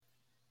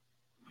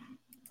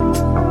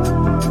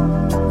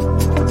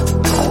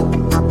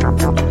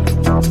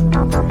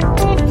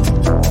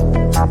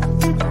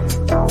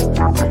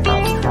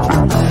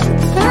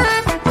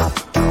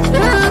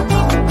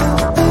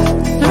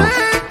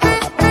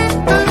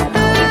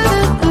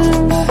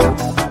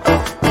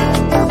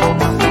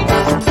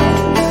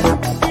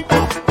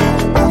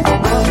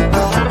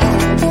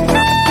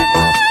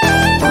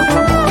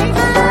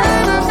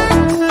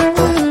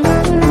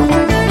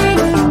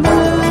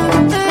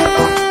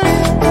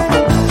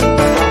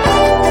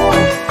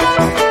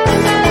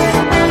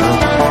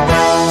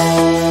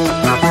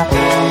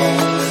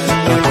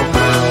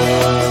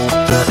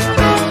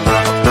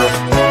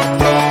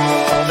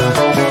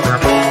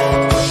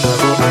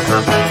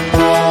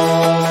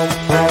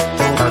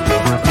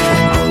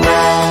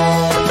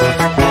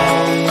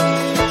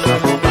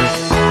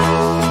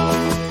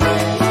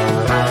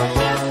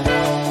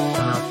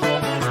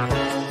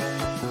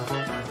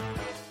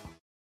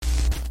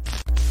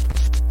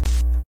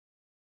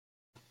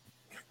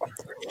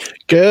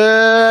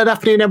Good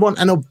afternoon, everyone,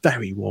 and a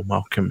very warm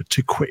welcome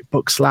to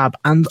QuickBooks Lab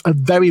and a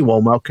very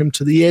warm welcome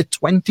to the year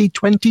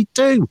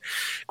 2022.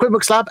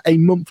 QuickBooks Lab, a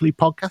monthly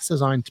podcast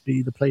designed to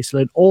be the place to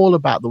learn all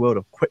about the world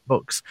of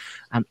QuickBooks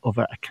and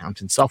other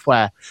accounting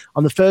software.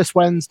 On the first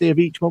Wednesday of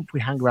each month,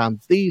 we hang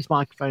around these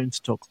microphones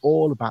to talk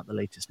all about the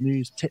latest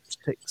news, tips,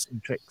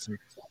 and tricks, and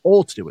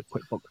all to do with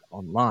QuickBooks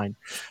Online.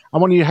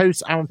 I'm one of your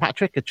hosts, Aaron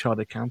Patrick, a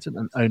chartered accountant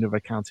and owner of an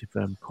accounting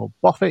firm called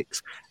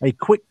Boffix, a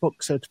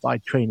QuickBooks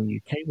certified trainer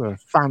UK with a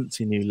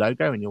fancy new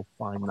logo, and you'll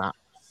find that,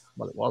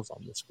 well, it was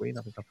on the screen.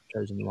 I think I've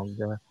chosen the wrong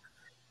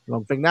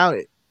thing now.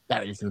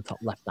 There it is in the top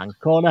left-hand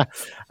corner.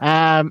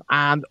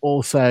 And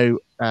also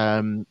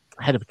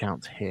head of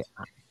accounts here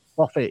at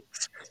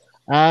Boffix.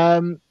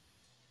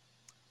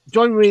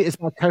 Joining me is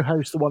my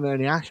co-host, the one and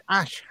only Ash.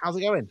 Ash, how's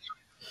it going?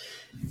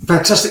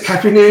 Fantastic.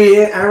 Happy New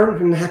Year,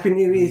 Aaron, and Happy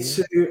New Year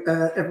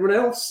to everyone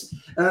else.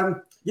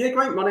 Yeah,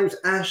 great. My name's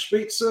Ash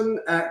Beatson,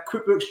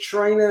 QuickBooks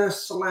trainer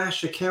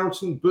 /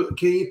 accountant,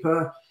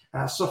 bookkeeper,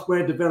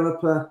 software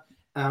developer,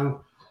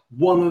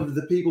 one of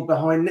the people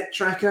behind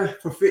NetTracker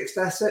for fixed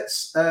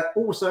assets,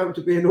 also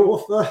to be an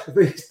author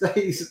these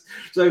days.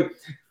 So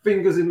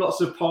fingers in lots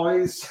of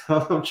pies.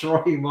 I'm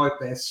trying my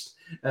best.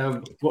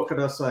 What can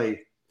I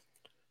say?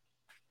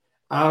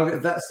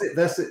 That's it.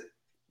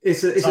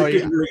 It's a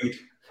good read.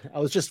 I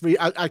was just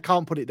I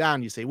can't put it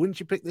down. You see, wouldn't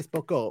you pick this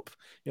book up?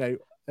 You know,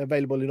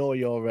 available in all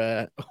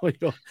your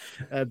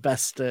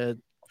best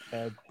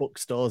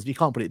bookstores. You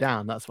can't put it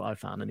down. That's what I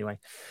found anyway.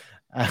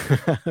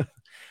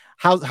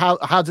 How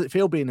does it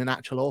feel being an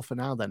actual author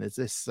now? Then is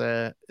this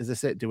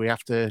it? Do we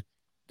have to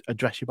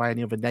address you by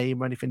any other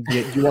name or anything? Do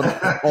you want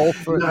an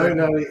author?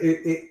 No,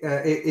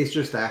 it's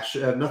just Ash.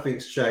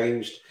 Nothing's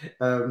changed.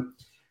 So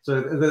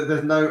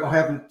there's no. I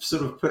haven't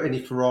sort of put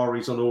any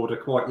Ferraris on order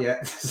quite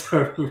yet.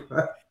 So.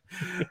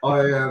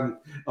 I've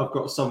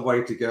got some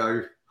way to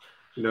go.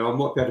 You know, I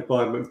might be able to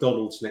buy a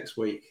McDonald's next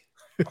week.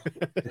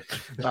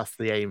 That's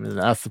the aim, isn't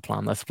it? That's the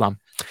plan. All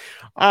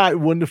right,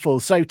 wonderful.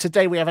 So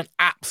today we have an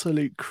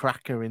absolute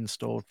cracker in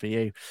store for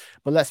you.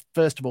 But let's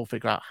first of all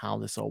figure out how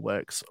this all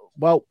works.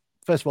 Well,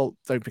 first of all,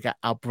 don't forget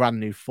our brand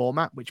new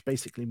format, which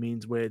basically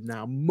means we're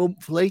now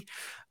monthly,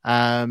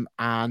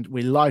 and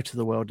we're live to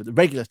the world at the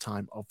regular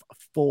time of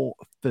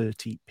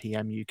 4:30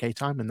 p.m. UK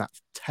time, and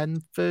that's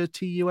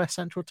 10:30 US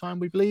Central Time,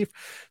 we believe.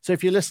 So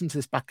if you listen to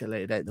this back at a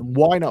later date, then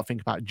why not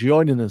think about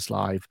joining us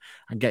live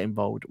and get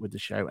involved with the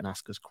show and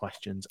ask us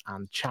questions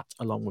and chat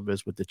along with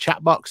us with the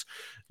chat box,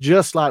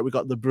 just like we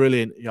got the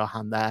brilliant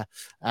Johan there,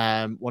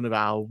 one of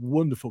our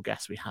wonderful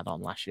guests we had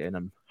on last year,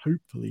 and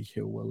hopefully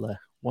he will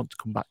want to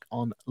come back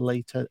on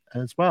later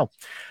as well.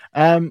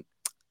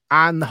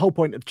 And the whole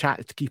point of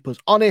chat is to keep us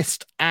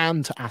honest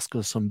and to ask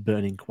us some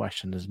burning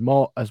questions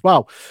as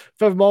well.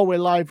 Furthermore, we're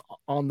live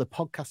on the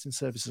podcasting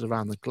services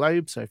around the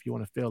globe. So if you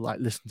want to feel like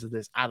listening to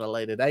this at a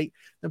later date,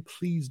 then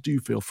please do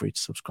feel free to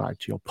subscribe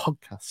to your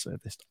podcast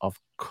service of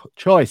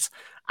choice.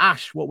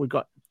 Ash, what we've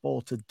got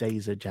for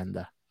today's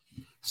agenda?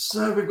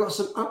 So we've got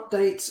some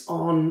updates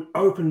on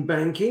open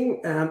banking,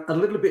 a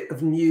little bit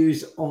of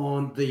news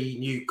on the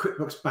new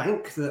QuickBooks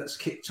Bank that's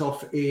kicked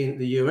off in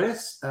the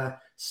US.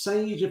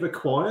 Sage have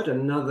acquired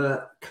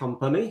another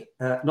company,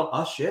 not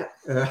us yet,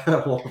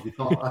 well,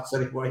 not us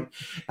anyway.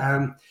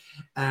 There's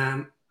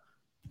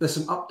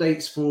some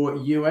updates for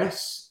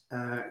US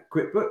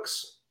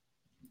QuickBooks.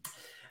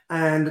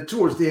 And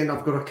towards the end,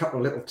 I've got a couple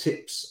of little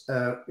tips,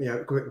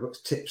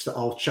 QuickBooks tips that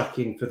I'll chuck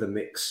in for the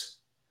mix.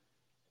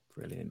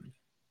 Brilliant.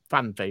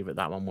 Fan favorite,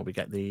 that one, where we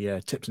get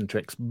the tips and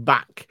tricks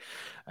back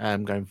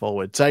going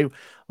forward. So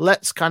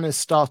let's kind of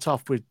start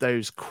off with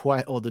those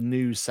the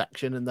news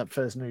section. And that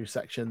first news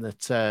section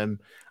that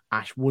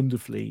Ash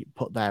wonderfully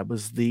put there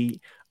was the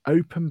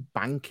open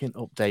banking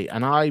update.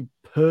 And I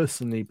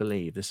personally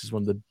believe this is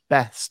one of the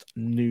best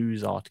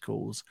news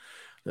articles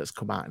that's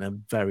come out in a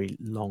very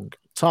long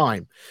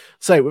time.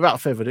 So without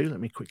further ado,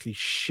 let me quickly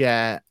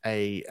share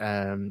a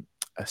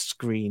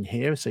screen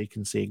here so you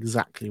can see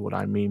exactly what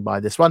I mean by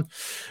this one.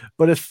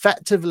 But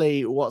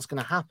effectively what's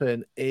going to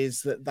happen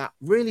is that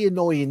really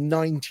annoying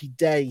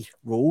 90-day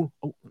rule.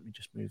 Oh, let me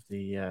just move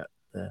the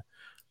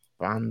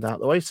band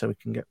out the way so we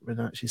can get rid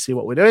of actually see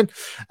what we're doing.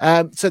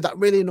 So that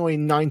really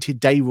annoying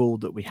 90-day rule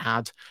that we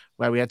had,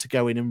 where we had to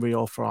go in and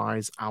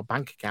reauthorize our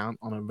bank account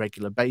on a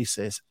regular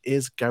basis,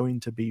 is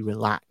going to be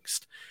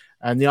relaxed.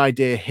 And the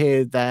idea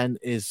here then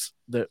is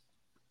that,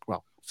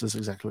 that's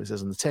exactly what it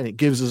says on the tin. It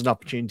gives us an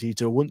opportunity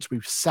to, once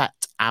we've set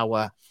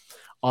our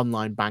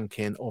online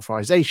banking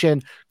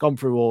authorization, gone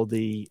through all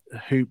the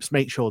hoops,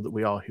 make sure that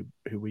we are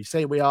who we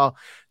say we are,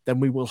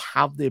 then we will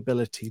have the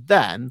ability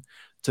then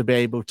to be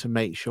able to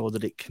make sure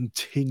that it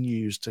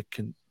continues to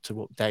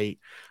update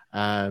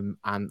and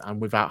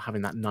without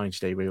having that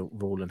 90-day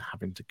rule and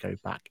having to go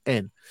back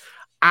in.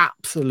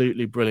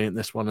 Absolutely brilliant,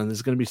 this one. And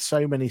there's going to be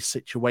so many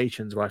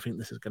situations where I think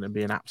this is going to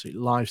be an absolute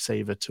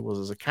lifesaver to us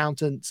as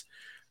accountants.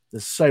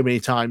 There's so many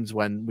times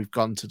when we've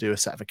gone to do a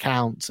set of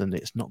accounts and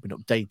it's not been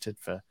updated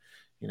for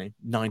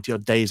 90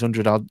 odd days,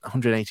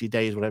 180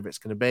 days, whatever it's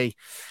going to be.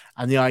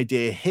 And the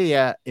idea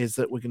here is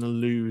that we're going to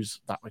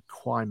lose that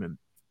requirement.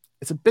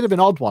 It's a bit of an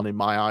odd one in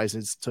my eyes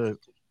as to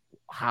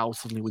how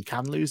suddenly we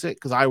can lose it,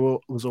 because I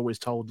was always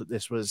told that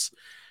this was,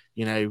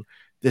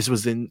 this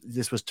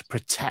was to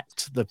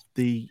protect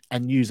the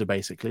end user,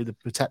 basically, to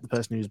protect the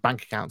person whose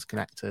bank account's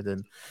connected,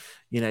 and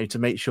to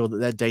make sure that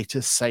their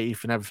data's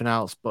safe and everything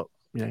else. But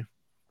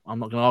I'm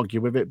not going to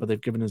argue with it. But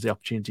they've given us the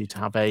opportunity to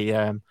have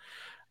a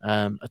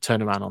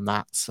turnaround on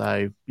that.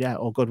 So yeah,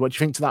 all good. What do you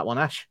think to that one,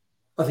 Ash?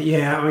 I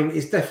think, I mean,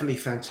 it's definitely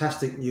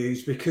fantastic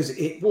news, because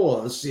it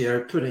was,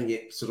 putting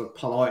it sort of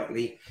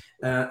politely,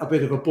 a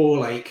bit of a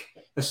ball ache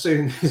as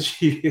soon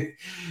as you,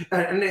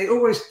 and it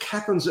always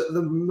happens at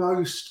the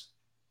most,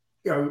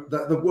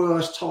 the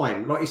worst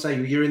time. Like you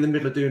say, you're in the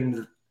middle of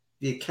doing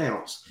the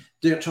accounts,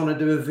 trying to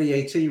do a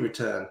VAT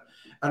return,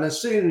 and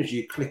as soon as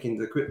you click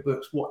into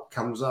QuickBooks, what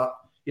comes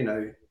up, you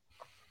need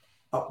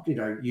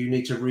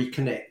to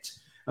reconnect,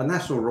 and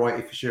that's all right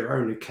if it's your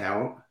own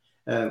account,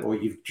 or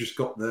you've just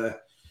got the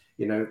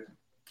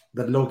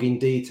login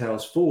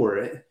details for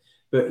it.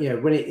 But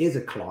when it is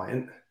a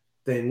client,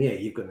 then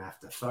you're going to have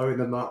to phone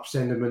them up,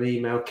 send them an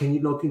email. Can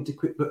you log into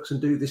QuickBooks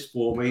and do this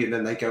for me? And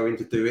then they go in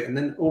to do it. And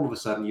then all of a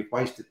sudden you've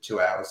wasted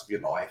 2 hours of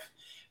your life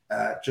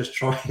just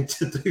trying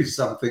to do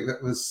something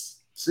that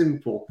was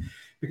simple.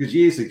 Because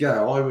years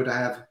ago, I would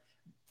have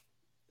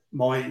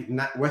my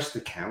NatWest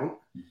account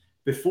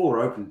before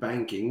open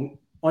banking.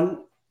 I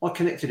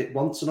connected it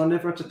once and I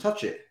never had to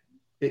touch it.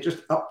 It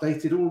just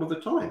updated all of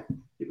the time.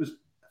 It was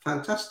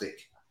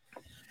fantastic.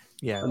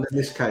 Yeah. And then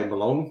this came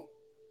along,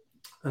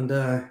 and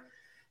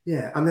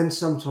and then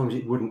sometimes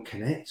it wouldn't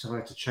connect, so I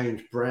had to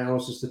change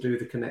browsers to do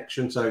the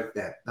connection. So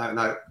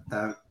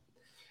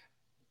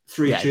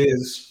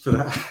cheers for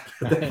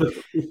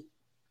that.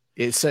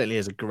 It certainly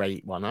is a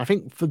great one. I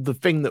think for the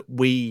thing that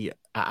we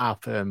at our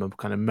firm are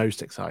kind of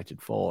most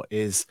excited for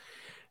is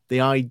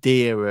the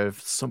idea of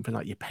something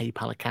like your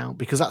PayPal account,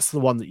 because that's the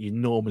one that you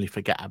normally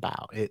forget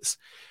about. It's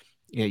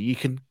you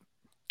can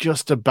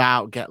just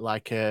about get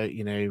like a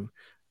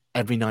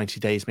every 90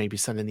 days, maybe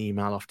send an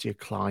email off to your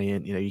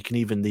client. You can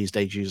even these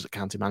days use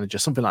Accounting Manager,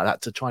 something like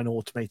that, to try and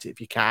automate it if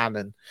you can.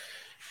 And,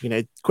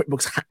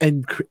 QuickBooks,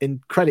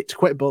 in credit to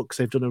QuickBooks,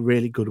 they've done a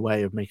really good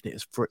way of making it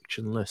as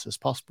frictionless as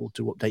possible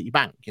to update your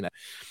bank.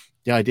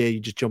 The idea,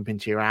 you just jump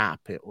into your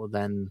app, it will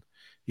then,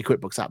 your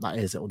QuickBooks app, that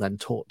is, it will then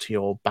talk to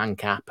your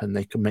bank app and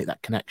they can make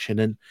that connection.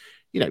 And,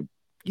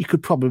 you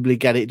could probably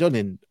get it done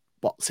in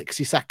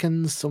 60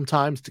 seconds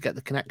sometimes to get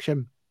the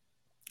connection.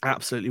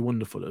 Absolutely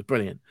wonderful. It was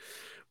brilliant.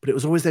 But it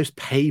was always those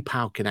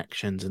PayPal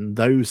connections and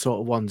those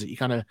sort of ones that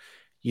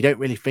you don't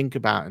really think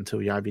about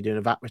until you're either doing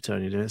a VAT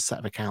return, you're doing a set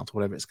of accounts,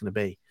 whatever it's going to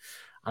be.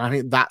 And I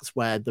think that's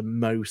where the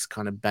most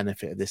kind of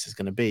benefit of this is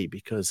going to be,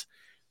 because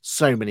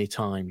so many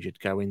times you'd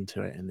go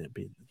into it and it'd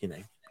be,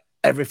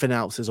 everything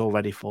else is all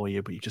ready for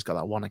you, but you've just got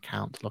that one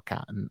account to look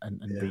at and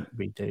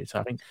redo. So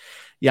I think,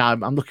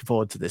 I'm looking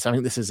forward to this. I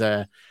think this is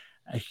a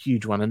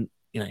huge one. And,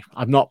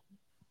 I've not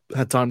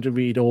had time to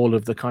read all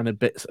of the kind of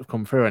bits that have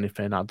come through or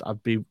anything.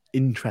 I'd be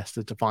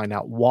interested to find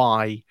out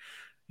why,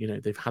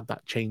 they've had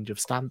that change of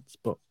stance.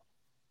 But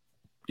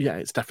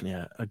it's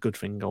definitely a good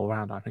thing all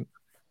around, I think.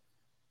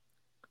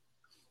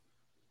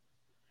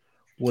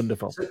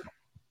 Wonderful. So,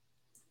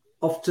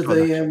 off to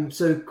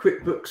so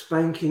QuickBooks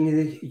banking in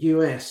the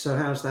US. So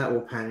how's that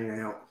all panning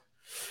out?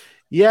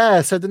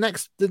 Yeah. So the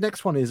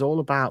next one is all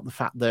about the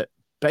fact that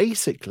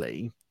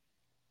basically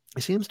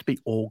it seems to be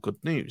all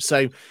good news.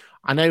 So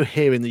I know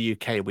here in the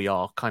UK, we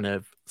are kind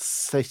of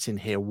sitting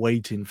here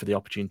waiting for the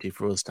opportunity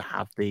for us to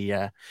have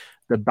the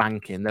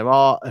banking. There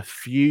are a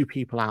few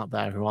people out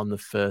there who are on the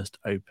first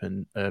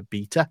open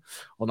beta,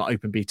 or not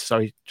open beta,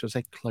 sorry, should I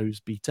say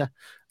closed beta?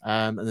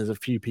 And there's a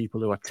few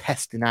people who are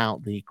testing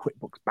out the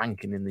QuickBooks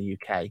banking in the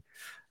UK.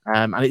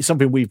 And it's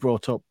something we've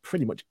brought up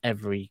pretty much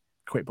every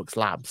QuickBooks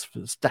Labs,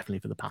 definitely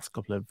for the past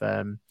couple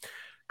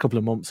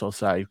of months or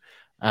so.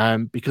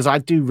 Because I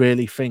do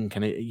really think,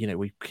 and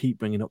we keep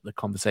bringing up the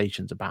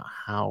conversations about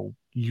how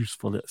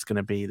useful it's going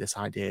to be, this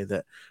idea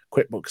that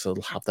QuickBooks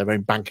will have their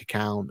own bank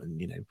account,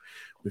 and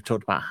we've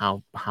talked about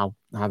how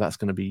that's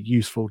going to be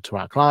useful to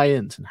our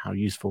clients and how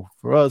useful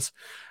for us.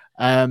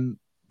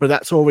 But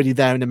that's already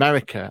there in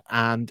America,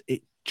 and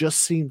it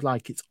just seemed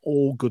like it's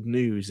all good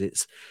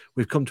news.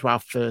 We've come to our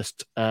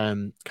first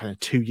kind of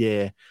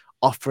 2-year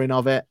offering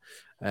of it.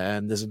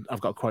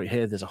 I've got a quote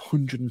here. There's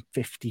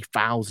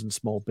 150,000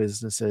 small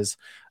businesses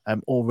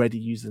already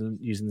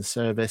using the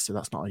service, so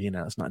that's not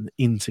that's not an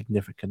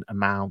insignificant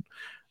amount.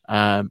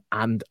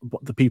 And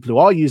the people who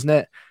are using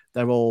it,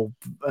 they're all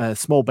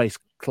small based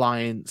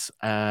clients,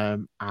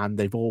 and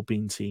they've all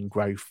been seeing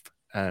growth.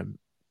 Now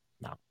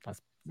that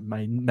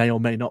may or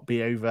may not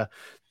be over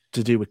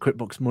to do with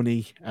QuickBooks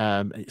Money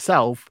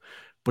itself,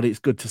 but it's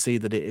good to see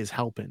that it is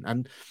helping.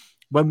 And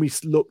when we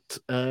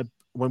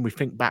when we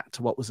think back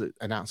to what was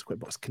announced at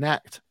QuickBooks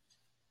Connect,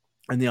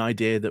 and the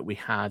idea that we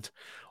had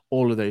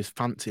all of those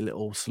fancy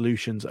little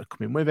solutions that are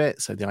coming with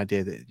it. So the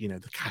idea that, you know,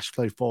 the cash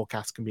flow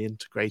forecast can be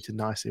integrated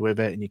nicely with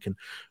it, and you can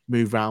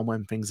move around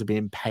when things are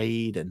being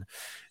paid, and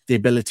the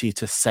ability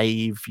to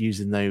save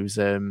using those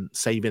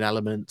saving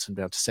elements and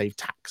be able to save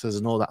taxes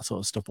and all that sort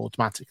of stuff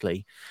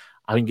automatically.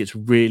 I think it's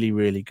really,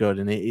 really good.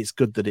 And it's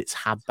good that it's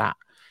had that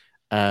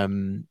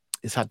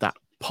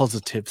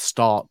positive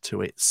start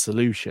to its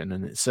solution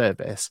and its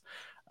service.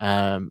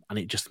 And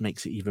it just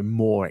makes it even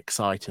more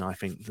exciting, I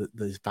think, that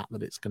the fact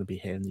that it's going to be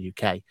here in the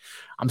UK.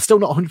 I'm still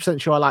not 100%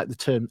 sure I like the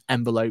term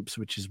envelopes,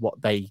 which is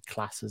what they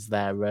class as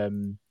their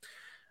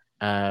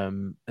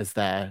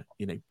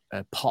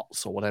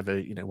pots or whatever,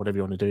 whatever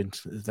you want to do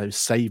into those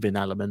saving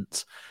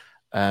elements.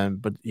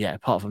 But yeah,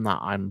 apart from that,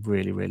 I'm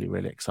really, really,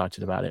 really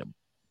excited about it.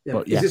 Yeah.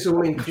 But, is this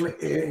all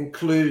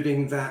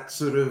including that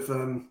sort of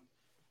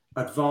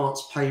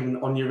advance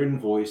payment on your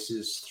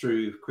invoices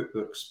through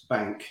QuickBooks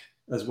Bank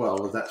as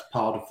well? Or that's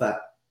part of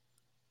that?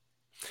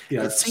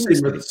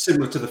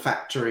 Similar to the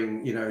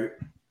factoring,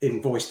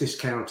 invoice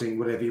discounting,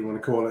 whatever you want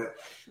to call it.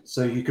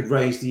 So you could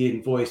raise the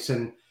invoice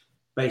and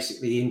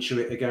basically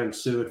Intuit are going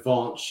to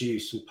advance you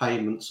some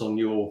payments on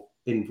your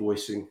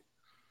invoicing.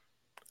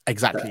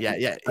 Exactly.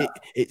 Yeah.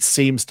 It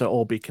seems to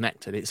all be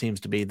connected. It seems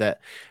to be that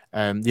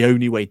the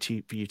only way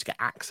for you to get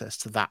access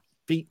to that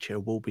feature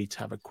will be to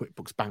have a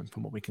QuickBooks Bank,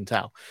 from what we can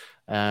tell.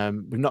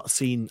 We've not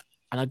seen,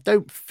 and I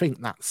don't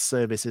think that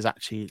service is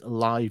actually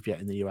live yet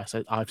in the US.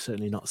 I've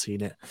certainly not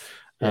seen it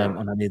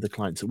on any of the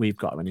clients that we've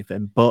got or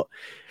anything. But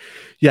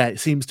yeah, it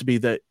seems to be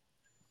that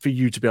for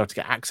you to be able to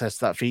get access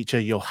to that feature,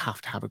 you'll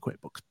have to have a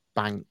QuickBooks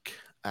Bank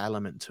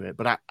element to it.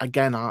 But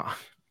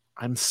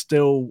I'm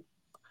still,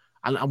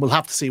 and we'll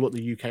have to see what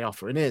the UK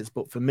offering is.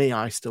 But for me,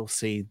 I still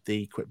see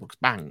the QuickBooks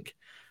Bank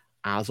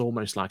as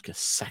almost like a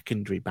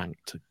secondary bank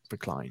for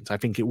clients. I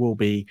think it will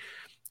be,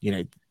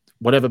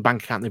 whatever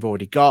bank account they've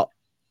already got,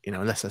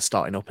 unless they're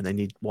starting up and they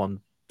need one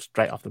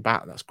straight off the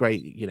bat, that's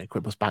great.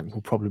 QuickBooks Bank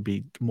will probably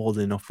be more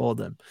than enough for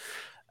them.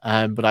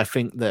 But I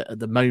think that at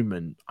the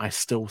moment, I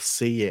still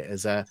see it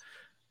as a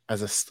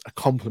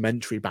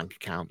complementary bank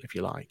account, if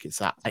you like. It's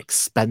that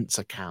expense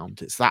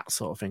account. It's that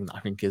sort of thing that I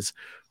think is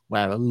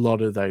where a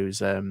lot of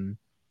those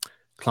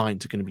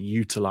clients are going to be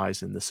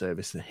utilizing the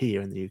service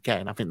here in the UK.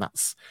 And I think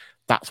that's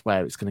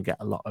where it's going to get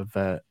a lot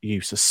of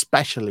use,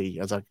 especially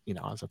as I've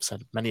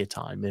said many a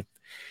time,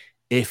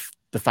 if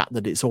the fact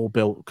that it's all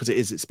built, because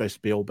it's supposed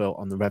to be all built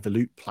on the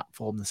Revolut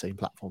platform, the same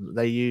platform that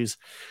they use.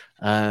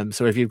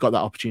 So if you've got that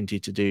opportunity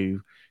to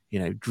do,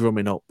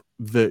 drumming up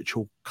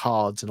virtual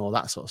cards and all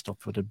that sort of stuff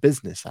for the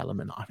business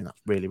element, I think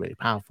that's really, really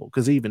powerful.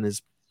 Because even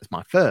as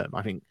my firm,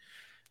 I think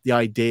the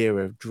idea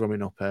of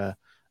drumming up a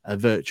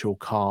virtual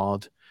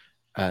card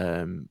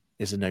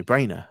is a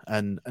no-brainer,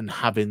 and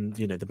having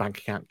the bank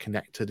account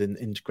connected and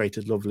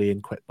integrated lovely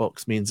in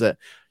QuickBooks means that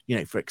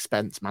for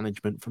expense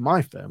management for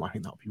my firm, I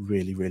think that would be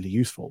really, really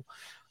useful.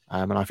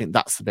 And I think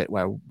that's the bit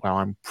where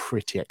I'm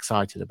pretty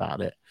excited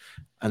about it.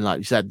 And like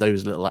you said,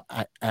 those little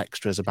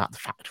extras about the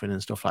factoring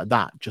and stuff like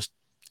that just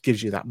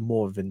gives you that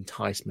more of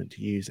enticement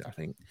to use it, I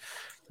think.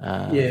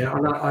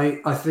 And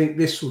I think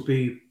this will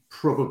be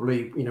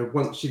probably,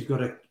 once you've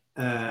got a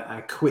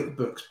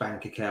QuickBooks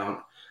bank account,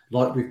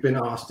 like we've been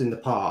asked in the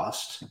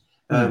past,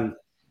 I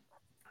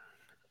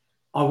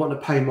want to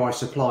pay my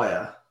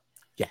supplier.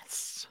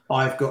 Yes.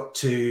 At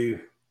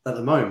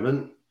the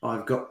moment,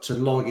 I've got to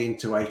log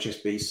into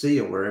HSBC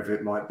or wherever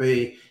it might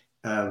be,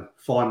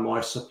 find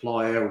my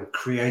supplier or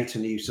create a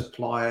new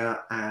supplier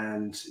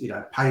and,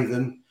 pay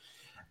them,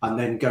 and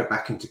then go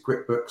back into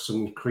QuickBooks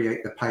and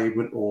create the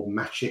payment or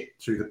match it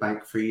through the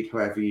bank feed,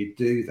 however you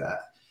do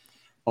that.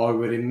 I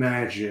would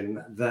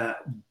imagine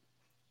that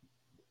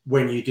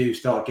when you do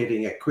start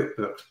getting a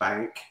QuickBooks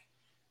bank,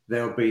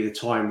 there'll be the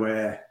time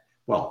where,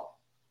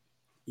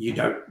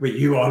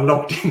 you are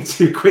logged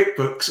into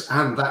QuickBooks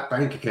and that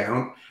bank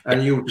account,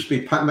 and you'll just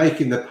be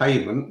making the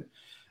payment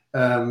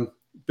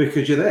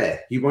because you're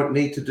there. You won't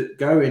need to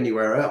go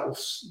anywhere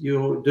else.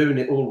 You're doing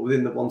it all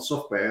within the one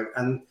software,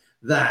 and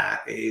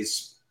that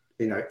is,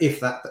 if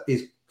that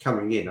is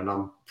coming in, and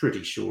I'm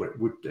pretty sure it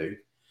would do,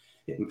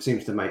 it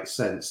seems to make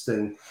sense.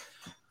 Then,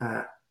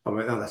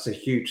 that's a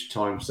huge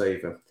time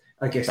saver.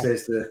 I guess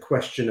there's the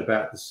question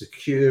about the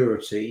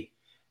security,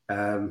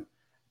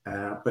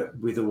 but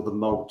with all the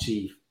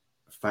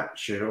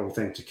multi-factor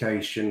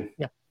authentication,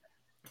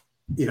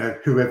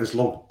 whoever's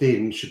logged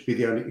in should be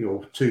the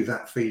only, to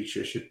that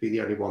feature should be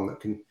the only one that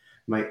can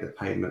make the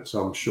payment.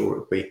 So I'm sure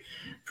it'll be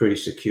pretty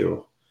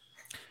secure.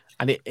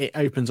 And it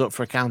opens up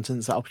for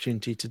accountants that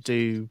opportunity to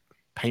do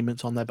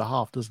payments on their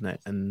behalf, doesn't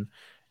it? And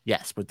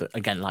yes,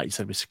 again, like you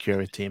said, with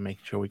security and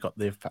making sure we got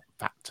the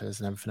factors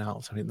and everything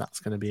else, I think that's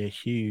going to be a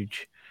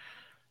huge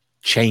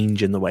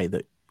change in the way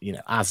that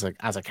as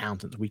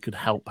accountants we could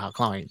help our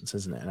clients,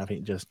 isn't it? And I think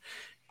it just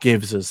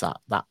gives us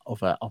that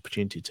other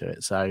opportunity to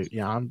it. So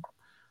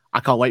I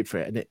can't wait for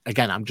it.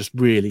 And I'm just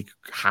really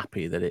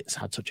happy that it's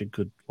had such a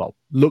good,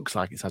 looks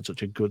like it's had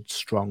such a good,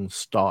 strong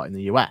start in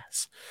the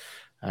US.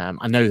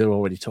 I know they're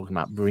already talking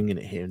about bringing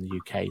it here in the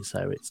UK,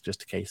 so it's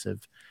just a case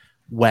of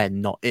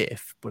when, not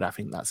if. But I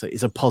think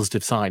it's a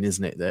positive sign,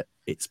 isn't it, that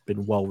it's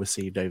been well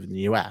received over in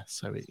the US.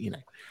 So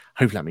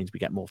hopefully that means we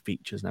get more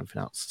features and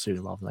everything else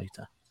sooner rather than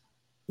later.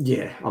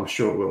 Yeah, I'm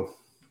sure it will.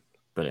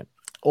 Brilliant.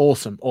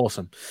 Awesome.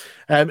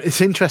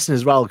 It's interesting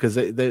as well because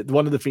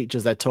one of the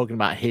features they're talking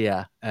about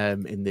here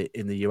in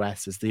the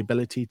US is the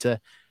ability to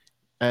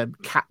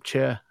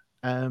capture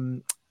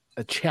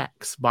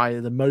checks via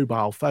the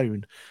mobile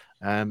phone.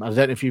 I don't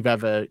know if you've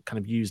ever kind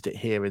of used it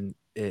here in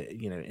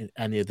in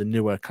any of the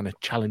newer kind of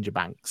challenger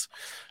banks,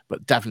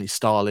 but definitely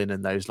Starling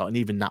and those and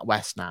even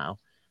NatWest now.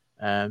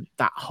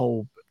 That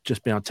whole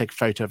just being able to take a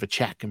photo of a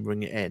check and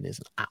bring it in is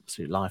an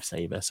absolute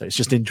lifesaver. So it's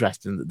just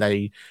interesting that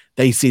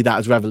they see that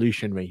as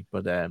revolutionary.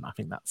 But I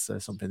think that's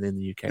something in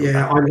the UK.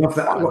 Yeah, I love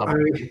that. I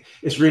mean,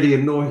 it's really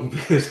annoying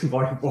because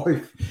my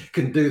wife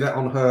can do that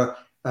on her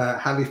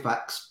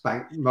Halifax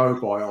Bank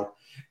mobile,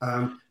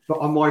 but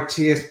on my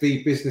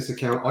TSB business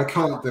account, I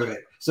can't do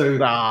it. So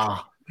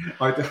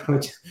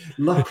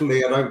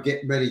luckily, I don't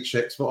get many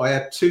checks, but I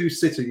had 2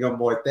 sitting on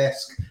my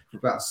desk for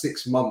about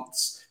 6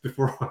 months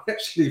before I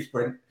actually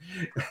went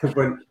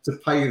to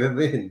pay them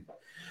in.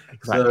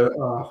 Exactly.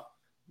 So,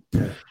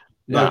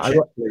 no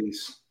check,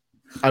 please.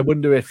 I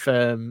wonder if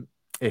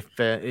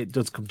it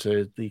does come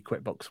to the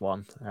QuickBooks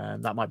one,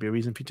 that might be a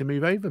reason for you to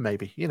move over,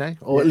 maybe,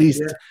 or at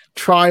least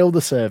trial the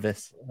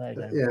service. There you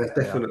go. Yeah,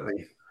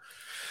 definitely.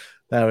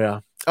 There we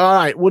are. All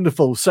right,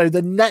 wonderful. So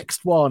the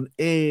next one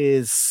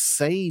is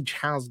Sage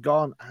has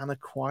gone and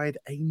acquired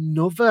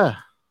another.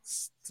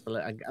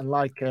 And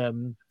like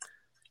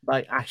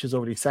Ash has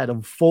already said,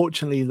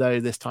 unfortunately,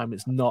 though, this time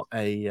it's not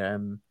a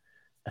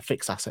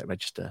fixed asset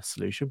register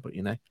solution, but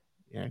you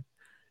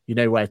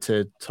know where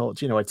to talk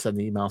to, where to send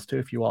the emails to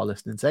if you are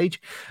listening,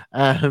 Sage.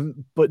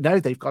 But no,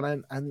 they've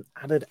gone and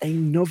added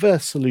another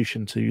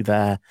solution to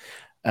their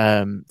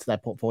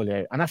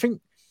portfolio, and I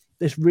think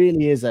this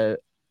really is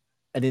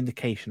an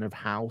indication of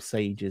how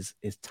Sage is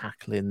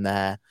tackling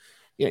their,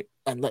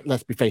 and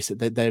let's be face it,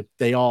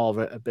 they are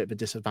a bit of a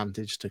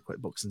disadvantage to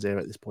QuickBooks and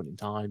Xero at this point in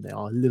time. They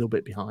are a little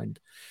bit behind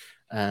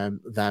them,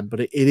 but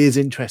it is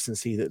interesting to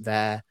see that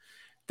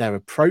their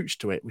approach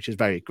to it, which is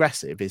very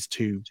aggressive, is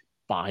to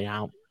buy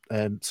out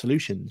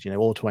solutions,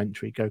 auto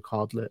entry, go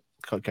cardless,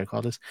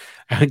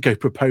 go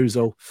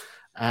proposal,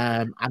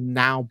 and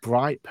now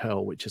Bright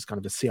Pearl, which is kind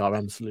of a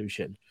CRM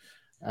solution.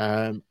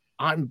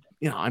 I'm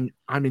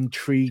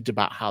intrigued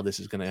about how this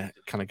is going to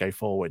kind of go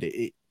forward.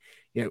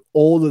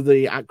 All of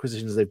the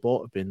acquisitions they've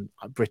bought have been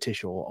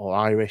British or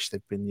Irish.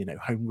 They've been,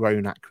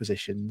 homegrown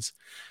acquisitions.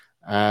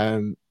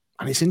 And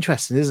it's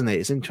interesting, isn't it?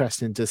 It's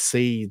interesting to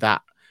see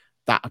that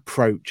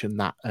approach and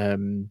that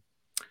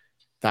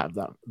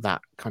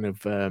kind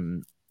of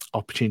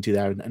opportunity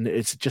there. And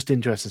it's just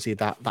interesting to see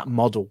that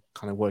model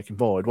kind of working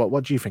forward.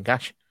 What do you think,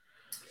 Ash?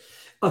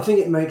 I think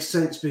it makes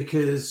sense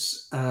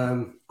because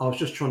I was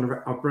just trying to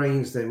wrap our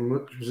brains then.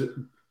 Which was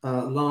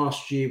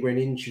last year when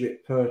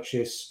Intuit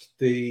purchased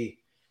the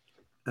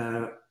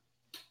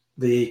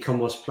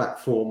e-commerce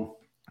platform.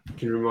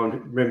 Can you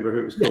remember who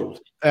it was called?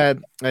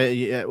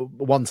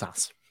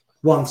 OneSass.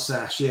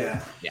 OneSass,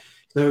 yeah.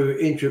 So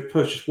Intuit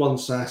purchased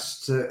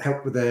OneSass to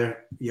help with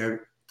their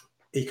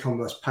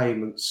e-commerce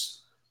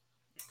payments,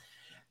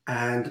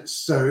 and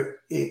so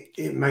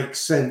it makes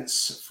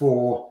sense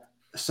for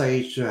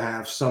Sage to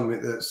have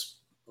something that's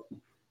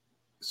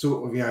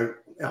sort of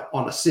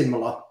on a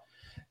similar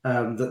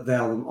that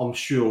they'll, I'm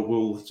sure,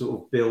 will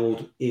sort of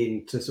build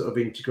in to sort of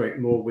integrate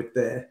more with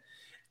their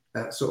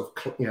sort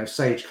of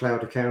Sage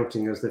Cloud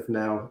Accounting as they've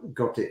now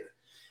got it,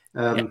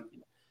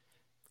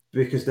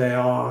 because they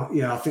are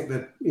I think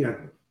that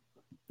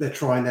they're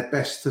trying their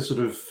best to sort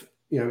of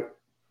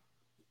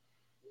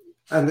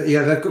and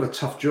they've got a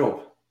tough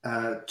job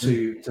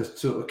to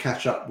sort of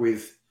catch up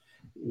with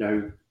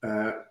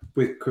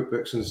with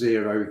QuickBooks and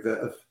Xero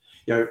that have,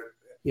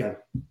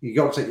 you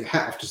got to take your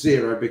hat off to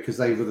Xero because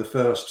they were the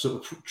first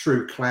sort of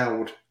true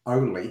cloud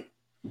only,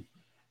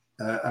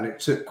 and it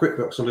took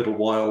QuickBooks a little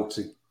while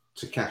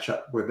to catch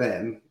up with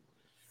them,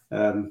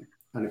 and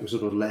it was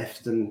sort of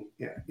left, and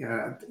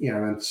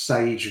and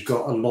Sage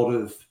got a lot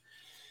of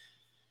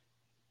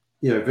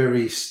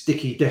very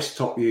sticky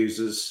desktop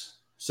users,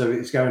 so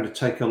it's going to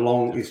take a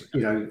long.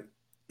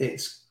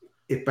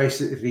 It's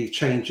basically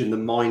changing the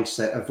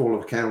mindset of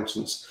all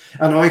accountants.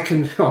 And I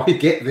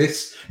get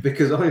this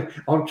because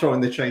I'm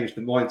trying to change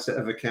the mindset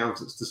of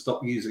accountants to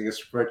stop using a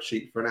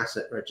spreadsheet for an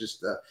asset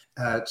register,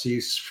 to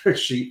use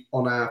spreadsheet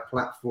on our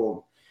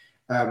platform.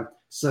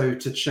 So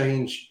to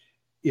change,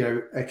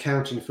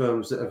 accounting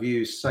firms that have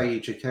used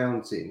Sage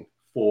Accounting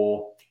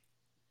for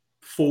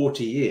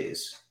 40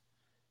 years,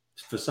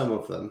 for some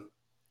of them,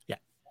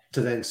 to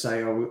then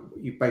say,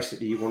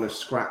 you want to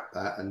scrap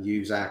that and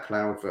use our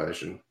cloud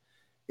version.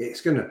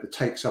 It's going to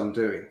take some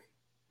doing.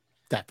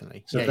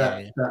 Definitely. So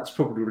that's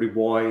probably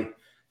why,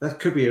 that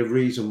could be a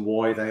reason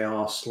why they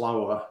are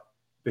slower,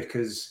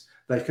 because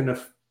they can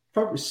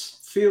probably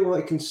feel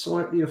they can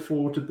slightly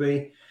afford to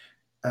be.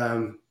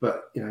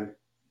 But,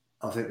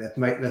 I think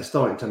they're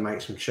starting to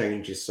make some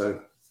changes.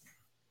 So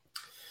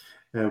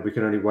we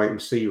can only wait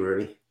and see,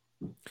 really.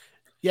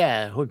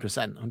 Yeah, 100%,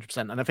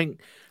 100%. And I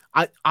think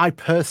I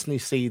personally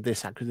see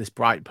this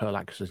Bright Pearl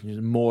acquisition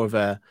as more of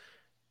a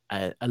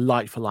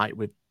like for like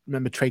with,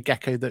 remember Trade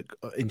Gecko that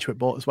Intuit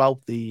bought as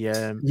well, the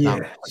now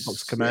QuickBooks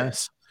Yes, yeah,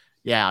 Commerce.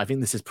 Yeah, I think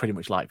this is pretty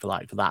much like for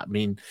that. I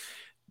mean,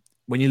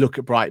 when you look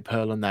at Bright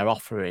Pearl and their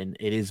offering,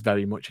 it is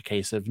very much a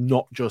case of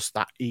not just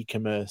that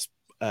e-commerce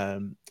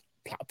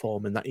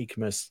platform and that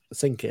e-commerce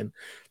syncing.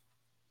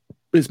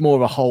 It's more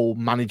of a whole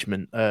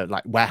management,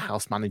 like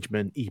warehouse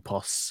management,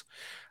 EPOS,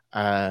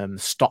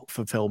 stock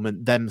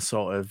fulfillment, them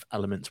sort of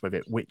elements with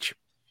it, which,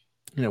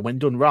 you know, when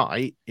done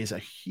right, is a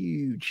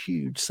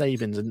huge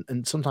savings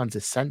and sometimes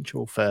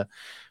essential for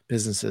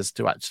businesses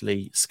to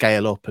actually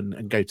scale up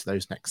and go to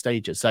those next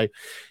stages. So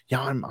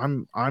yeah,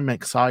 I'm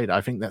excited.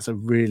 I think that's a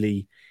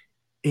really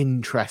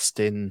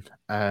interesting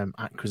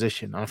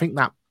acquisition. And I think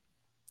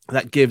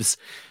that gives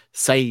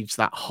Sage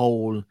that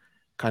whole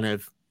kind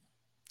of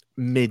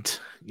mid,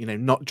 you know,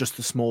 not just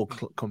the small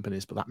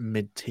companies, but that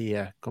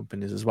mid-tier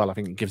companies as well. I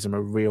think it gives them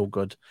a real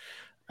good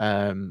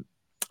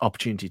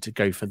opportunity to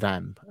go for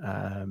them,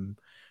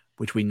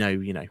 which we know,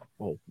 you know,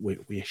 well,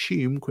 we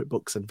assume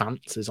QuickBooks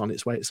Advance is on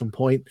its way at some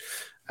point.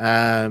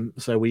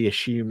 So we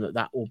assume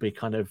that will be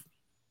kind of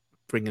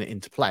bringing it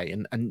into play.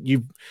 And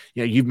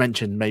you've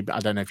mentioned, maybe, I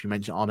don't know if you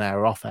mentioned on air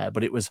or off air,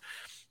 but it was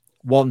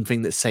one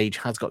thing that Sage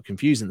has got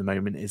confused at the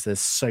moment is there's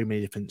so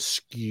many different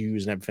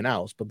SKUs and everything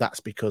else, but that's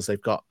because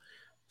they've got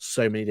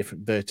so many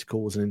different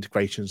verticals and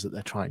integrations that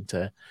they're trying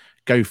to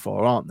go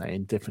for, aren't they?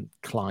 And different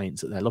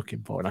clients that they're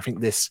looking for. And I think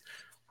this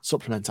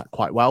supplements that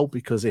quite well,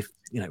 because if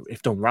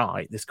done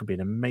right, this could be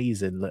an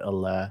amazing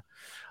little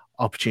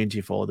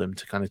opportunity for them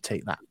to kind of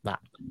take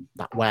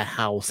that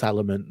warehouse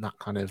element, that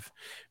kind of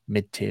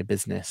mid-tier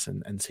business,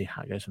 and see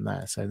how it goes from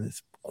there. So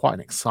it's quite an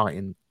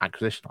exciting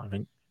acquisition, I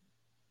think.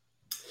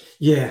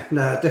 yeah,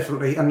 no,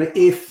 definitely. I mean,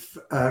 if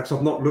because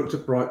I've not looked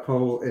at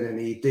Brightpole in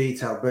any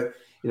detail, but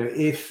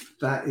if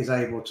that is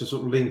able to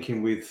sort of link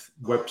in with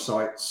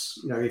websites,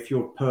 if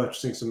you're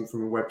purchasing something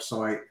from a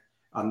website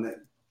and that,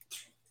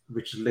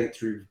 which is linked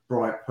through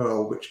Bright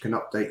Pearl, which can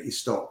update your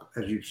stock,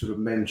 as you sort of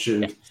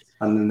mentioned,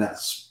 and then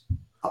that's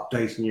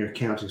updating your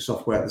accounting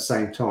software at the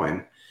same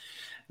time.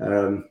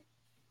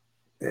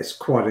 It's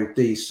quite a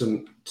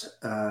decent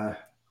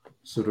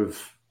sort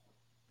of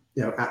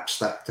app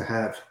stack to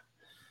have.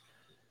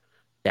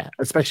 Yeah,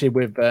 especially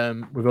with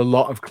a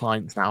lot of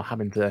clients now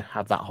having to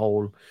have that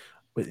whole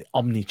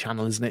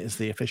omni-channel, isn't it? Is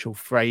the official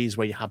phrase,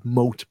 where you have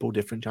multiple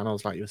different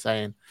channels, like you were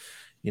saying.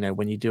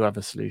 When you do have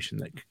a solution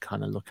that can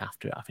kind of look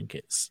after it, I think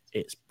it's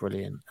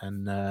brilliant.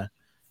 And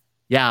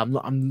yeah,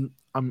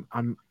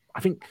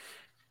 I think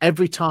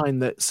every time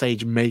that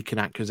Sage make an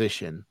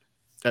acquisition,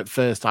 at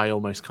first I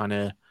almost kind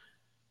of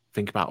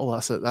think about, oh,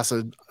 that's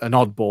an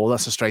oddball,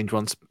 that's a strange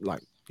one.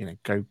 Like,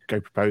 Go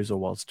Proposal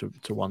was to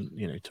one,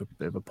 to a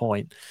bit of a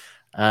point.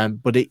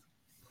 But it,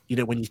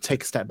 when you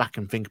take a step back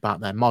and think about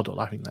their model,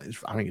 I think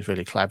it's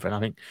really clever. And I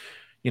think,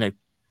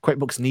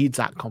 QuickBooks needs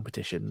that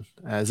competition.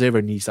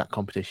 Xero needs that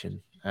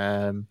competition.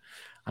 And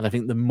I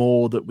think the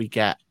more that we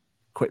get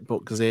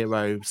QuickBooks,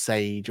 Xero,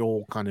 Sage,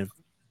 all kind of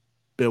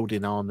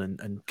building on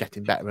and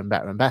getting better and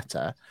better and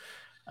better,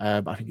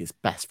 I think it's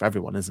best for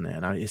everyone, isn't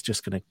it? And it's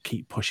just going to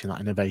keep pushing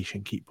that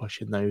innovation, keep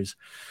pushing those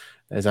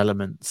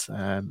elements.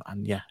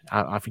 And yeah,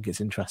 I think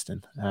it's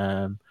interesting.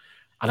 And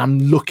I'm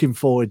looking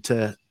forward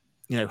to,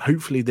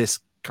 hopefully this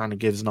kind of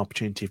gives an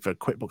opportunity for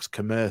QuickBooks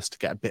Commerce to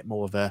get a bit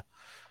more of a,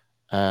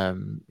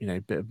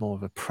 bit more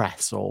of a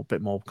press, or a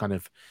bit more kind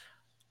of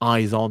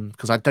eyes on,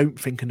 because I don't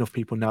think enough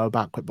people know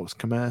about QuickBooks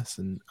Commerce,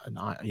 and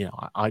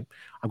I've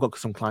got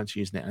some clients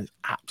using it, and it's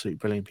an absolutely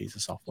brilliant piece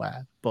of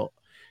software, but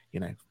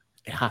it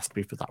has to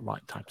be for that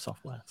right type of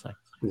software. So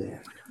yeah,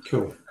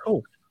 cool,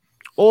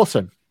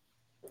 awesome.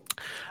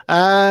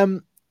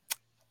 And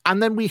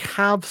then we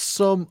have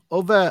some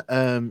other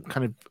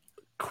kind of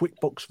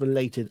QuickBooks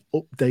related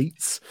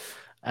updates,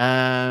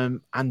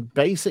 and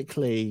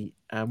basically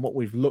what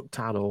we've looked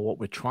at, or what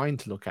we're trying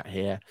to look at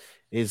here,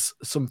 is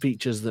some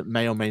features that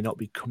may or may not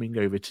be coming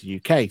over to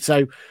UK.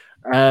 So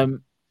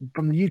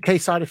from the UK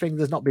side of things,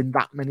 there's not been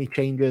that many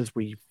changes.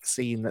 We've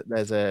seen that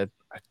there's a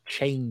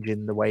change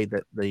in the way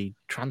that the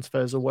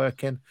transfers are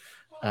working,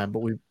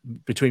 but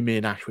between me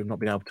and Ash, we've not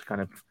been able to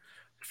kind of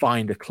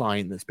find a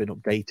client that's been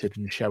updated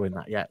and showing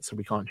that yet, so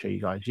we can't show you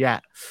guys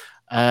yet.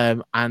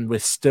 And we're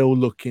still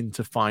looking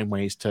to find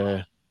ways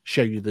to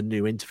show you the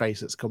new interface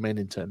that's come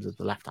in terms of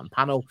the left-hand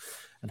panel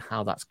and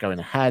how that's going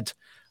ahead.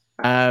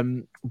 But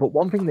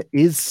one thing that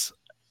is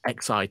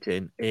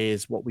exciting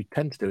is what we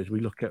tend to do is we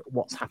look at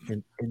what's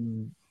happening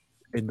in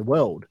the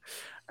world.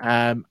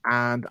 And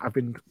I've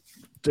been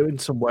doing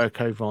some work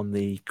over on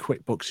the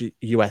QuickBooks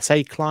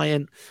USA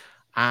client,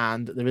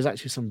 and there is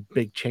actually some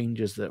big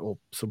changes or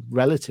some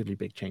relatively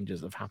big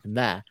changes that have happened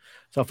there.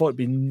 So I thought it'd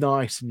be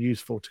nice and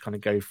useful to kind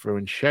of go through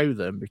and show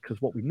them,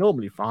 because what we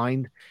normally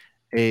find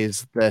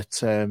is that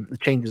the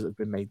changes that have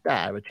been made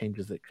there are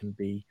changes that can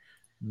be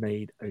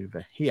made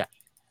over here.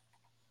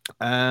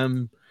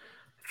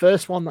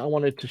 First one that I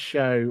wanted to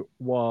show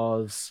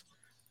was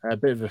a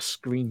bit of a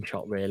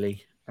screenshot,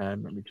 really.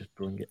 Let me just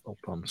bring it up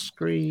on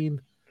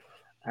screen.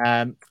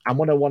 And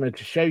what I wanted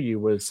to show you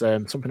was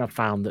something I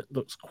found that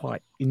looks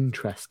quite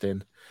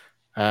interesting.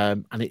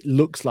 And it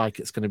looks like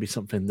it's going to be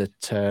something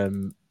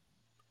that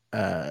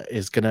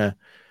is going to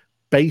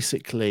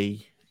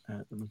basically,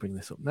 let me bring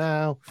this up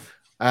now.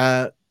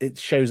 It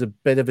shows a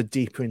bit of a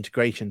deeper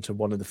integration to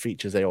one of the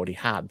features they already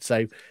had.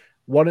 So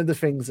one of the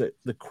things that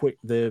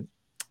the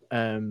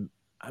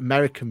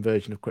American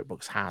version of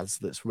QuickBooks has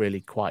that's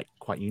really quite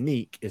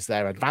unique is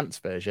their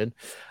advanced version.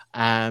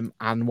 And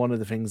one of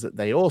the things that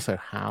they also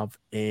have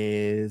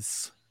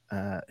is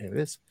here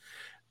it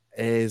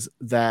is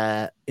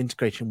their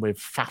integration with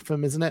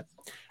Fathom, isn't it?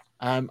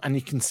 And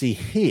you can see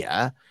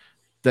here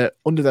that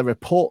under their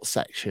report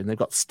section, they've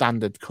got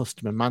standard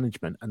customer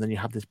management, and then you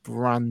have this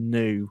brand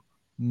new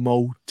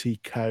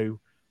multi-co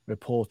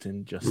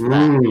reporting just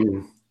there.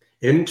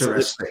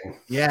 Interesting.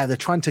 So they're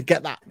trying to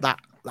get that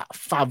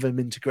Fathom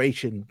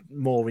integration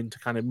more into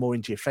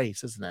your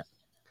face, isn't it?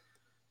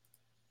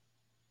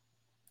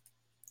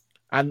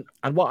 And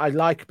what I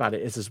like about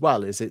it is as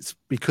well is it's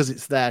because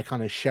it's there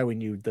kind of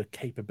showing you the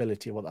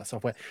capability of what that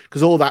software,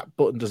 because all that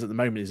button does at the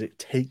moment is it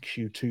takes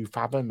you to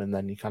Fathom and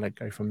then you kind of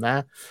go from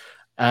there.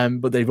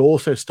 But they've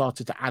also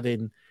started to add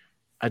in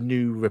a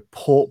new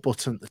report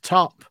button at the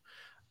top.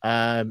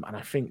 And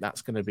I think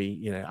that's going to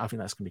be,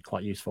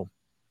 quite useful.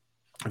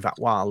 In fact,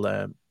 while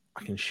I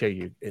can show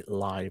you it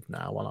live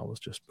now while I was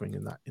just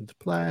bringing that into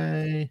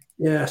play.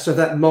 Yeah, so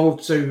that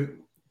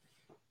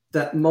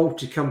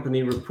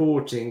multi-company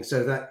reporting,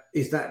 so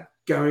is that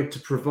going to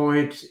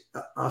provide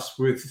us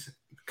with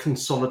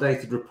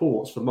consolidated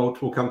reports for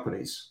multiple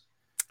companies?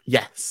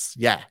 Yes,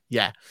 yeah.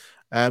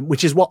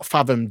 Which is what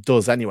Fathom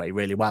does anyway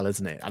really well,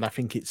 isn't it? And I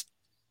think it's,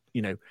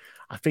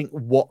 I think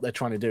what they're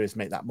trying to do is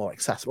make that more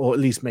accessible, or at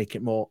least make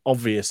it more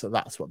obvious that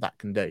that's what that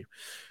can do.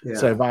 Yeah.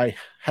 So if I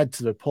head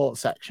to the report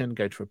section,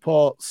 go to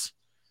reports,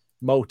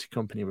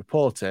 multi-company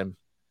reporting,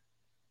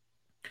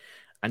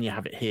 and you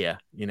have it here,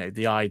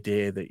 the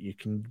idea that you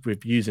can,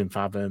 with using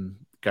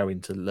Fathom, go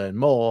in to learn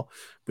more,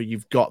 but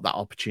you've got that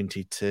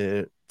opportunity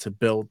to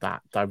build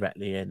that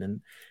directly in.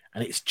 And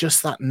it's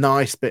just that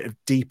nice bit of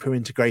deeper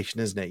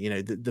integration, isn't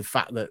it? The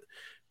fact that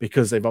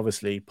because they've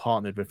obviously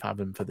partnered with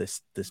Fathom for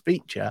this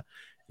feature,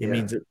 it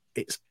means that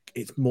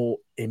it's more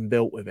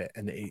inbuilt with it,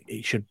 and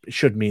it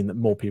should mean that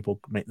more people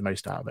make the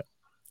most out of it.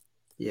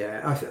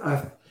 Yeah,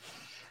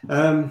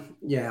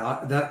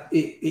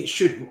 it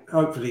should,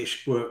 hopefully it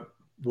should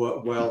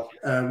work well.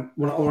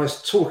 When I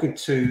was talking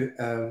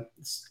to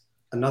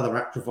another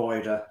app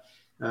provider,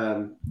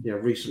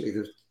 recently,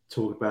 they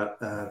talked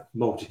about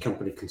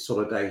multi-company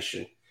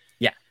consolidation.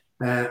 Yeah,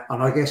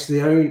 and I guess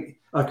if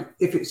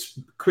it's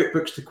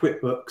QuickBooks to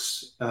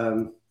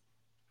QuickBooks,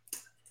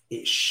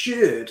 it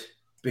should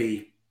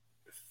be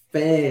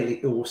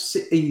fairly or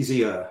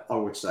easier, I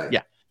would say.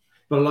 Yeah,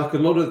 but like a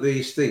lot of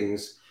these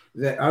things,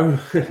 they're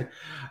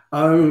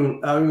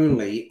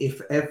only if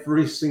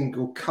every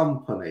single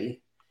company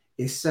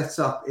is set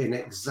up in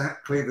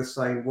exactly the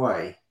same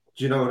way.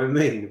 Do you know what I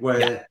mean?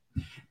 Where,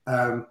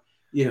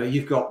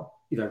 you've got,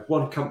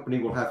 one company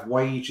will have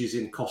wages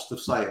in cost of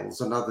sales,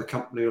 another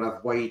company will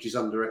have wages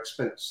under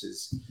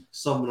expenses,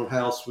 someone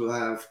else will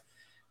have,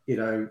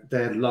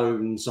 their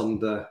loans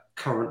under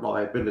current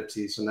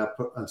liabilities, and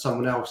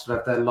someone else will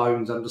have their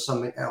loans under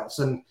something else.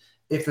 And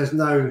if there's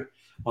no,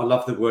 I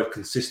love the word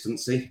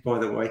consistency, by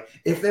the way.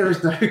 If there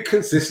is no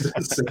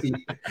consistency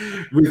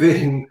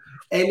within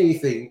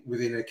anything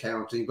within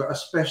accounting, but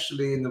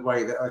especially in the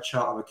way that a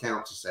chart of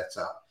accounts is set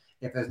up,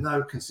 if there's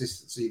no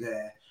consistency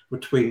there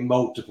between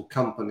multiple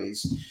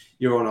companies,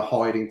 you're on a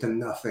hiding to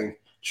nothing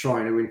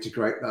trying to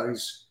integrate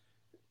those.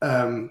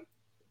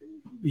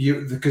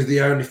 Because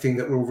the only thing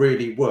that will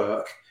really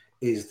work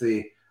is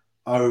the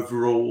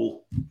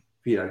overall,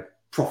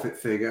 profit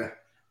figure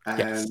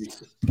and,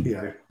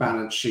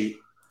 balance sheet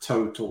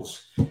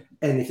totals.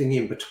 Anything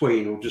in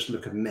between will just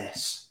look a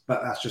mess.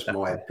 But that's just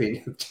my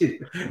opinion.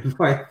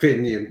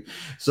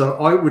 So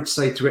I would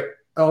say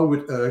I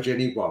would urge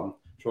anyone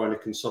trying to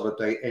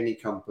consolidate any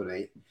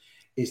company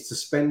is to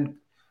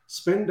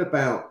spend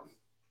about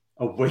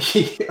a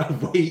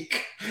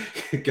week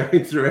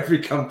going through every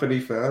company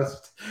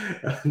first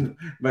and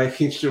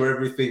making sure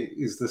everything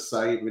is the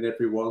same in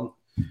everyone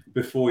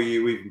before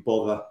you even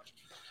bother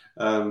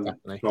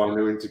trying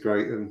to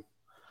integrate them.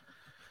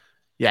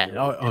 Yeah,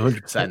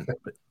 100%.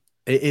 But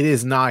it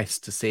is nice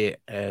to see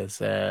it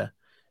as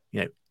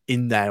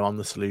in there on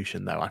the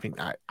solution, though. I think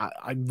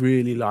I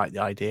really like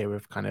the idea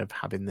of kind of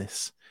having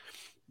this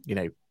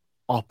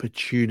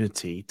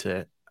opportunity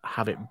to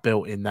have it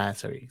built in there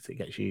so it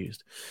gets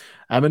used.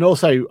 And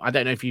also, I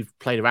don't know if you've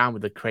played around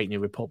with the create new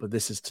report, but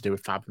this is to do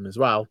with Fathom as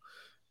well.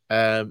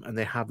 And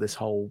they have this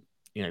whole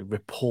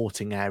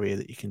reporting area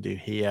that you can do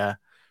here,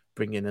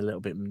 bring in a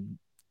little bit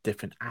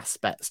different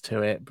aspects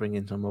to it, bring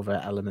in some other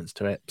elements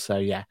to it. So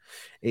yeah,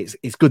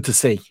 it's good to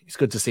see. It's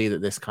good to see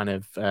that this kind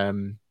of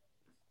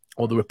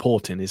or the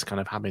reporting is kind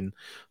of having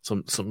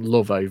some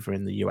love over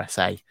in the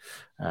USA.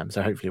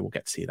 So hopefully we'll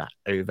get to see that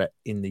over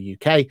in the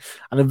UK.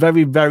 And a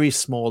very, very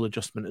small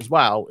adjustment as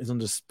well is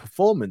under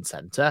Performance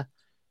Center.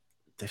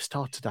 They've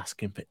started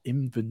asking for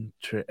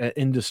inventory,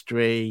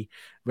 industry,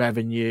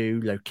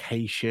 revenue,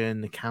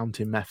 location,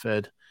 accounting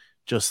method,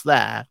 just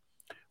there,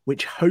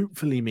 which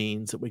hopefully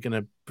means that we're going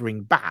to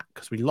bring back,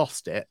 because we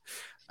lost it,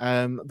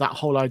 that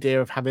whole idea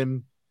of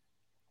having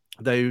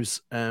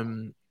those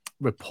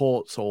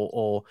reports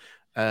or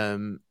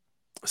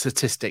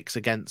statistics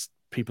against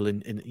people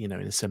in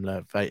a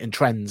similar in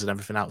trends and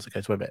everything else that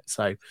goes with it.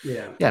 So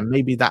yeah,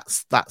 maybe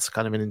that's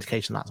kind of an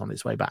indication that's on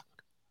its way back.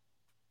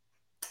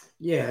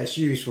 Yeah, it's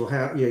useful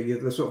how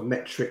the sort of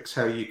metrics,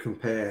 how you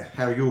compare,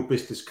 how your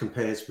business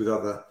compares with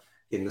other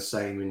in the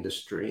same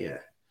industry. Yeah,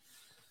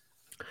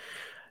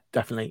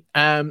 definitely.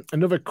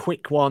 Another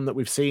quick one that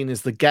we've seen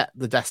is the Get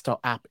the Desktop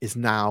app is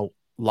now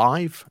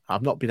live.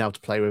 I've not been able to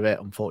play with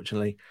it,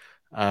 unfortunately,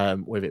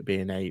 with it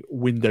being a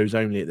Windows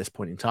only at this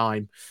point in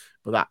time,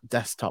 but that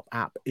desktop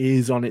app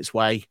is on its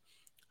way.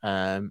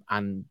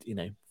 And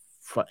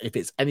if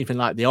it's anything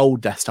like the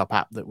old desktop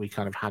app that we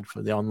kind of had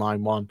for the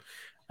online one,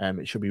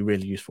 it should be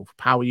really useful for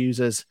power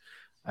users.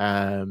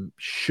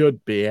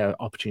 Should be an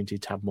opportunity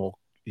to have more,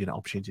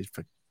 opportunities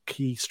for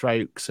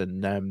keystrokes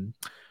and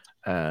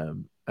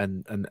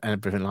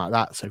everything like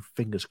that. So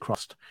fingers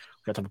crossed,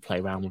 we'll get to have a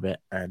play around with it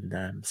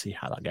and see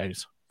how that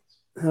goes.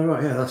 All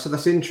right, yeah,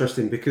 that's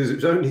interesting, because it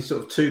was only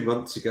sort of 2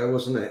 months ago,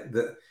 wasn't it,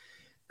 that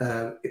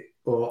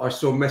or I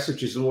saw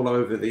messages all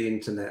over the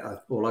internet,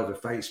 all over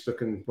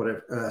Facebook and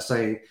whatever,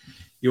 saying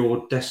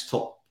your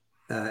desktop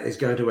is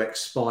going to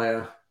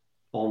expire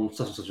on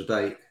such and such a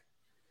date.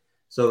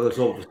 So there's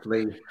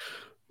obviously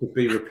to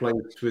be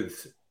replaced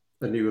with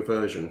a newer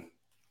version.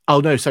 Oh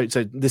no, so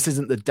this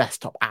isn't the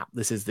desktop app.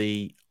 This is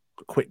the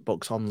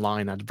QuickBooks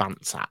Online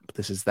Advanced app.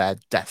 This is their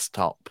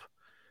desktop.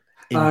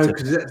 Oh,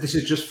 because this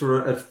is just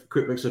for a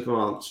QuickBooks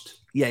Advanced.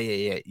 Yeah.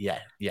 Right,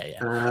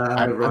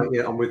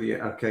 yeah, I'm with you.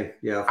 Okay,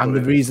 yeah. And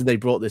the reason they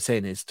brought this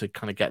in is to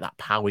kind of get that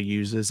power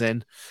users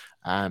in,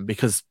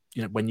 because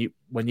when you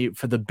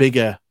for the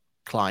bigger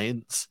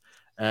clients,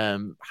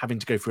 having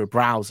to go through a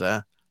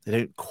browser, they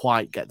don't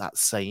quite get that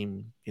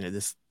same,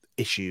 there's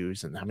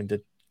issues and having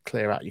to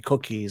clear out your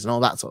cookies and all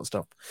that sort of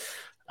stuff.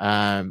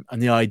 And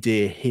the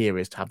idea here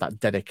is to have that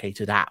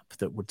dedicated app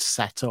that would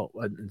set up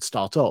and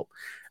start up,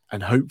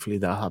 and hopefully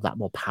they'll have that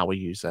more power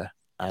user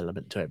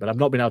element to it. But I've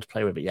not been able to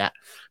play with it yet,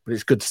 but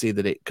it's good to see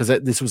that because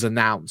this was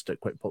announced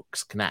at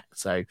QuickBooks Connect,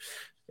 so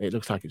it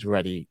looks like it's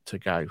ready to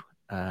go.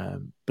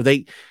 But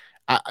they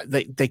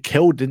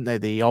killed, didn't they,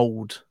 the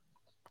old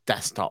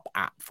desktop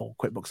app for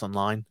QuickBooks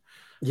Online?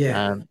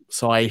 Yeah.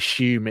 So I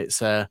assume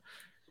it's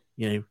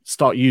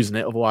start using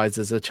it, otherwise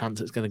there's a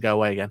chance it's going to go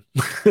away again.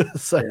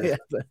 So yeah,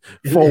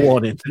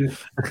 forewarning.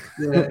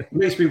 Yeah, it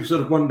makes people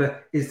sort of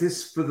wonder, is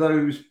this for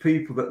those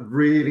people that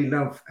really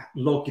love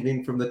logging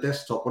in from the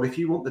desktop? Well, if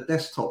you want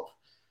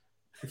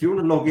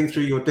to log in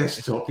through your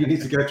desktop, you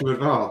need to go to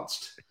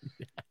Advanced.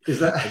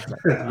 Is that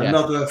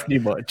another pretty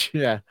much?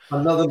 Yeah,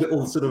 another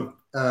little sort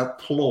of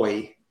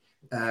ploy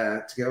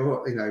to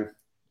go,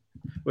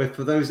 well,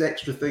 for those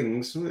extra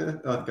things.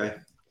 Okay.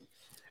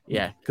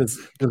 Yeah, because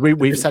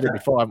we've said it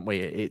before, haven't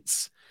we?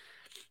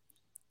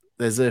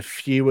 There's a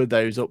few of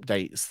those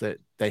updates that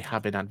they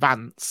have in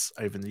advance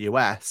over in the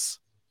US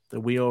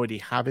that we already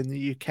have in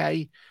the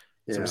UK.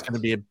 So it's going to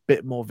be a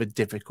bit more of a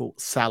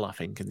difficult sell, I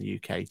think, in the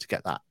UK to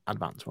get that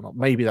advanced one.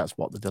 Maybe that's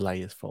what the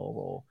delay is for,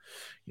 or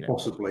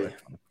possibly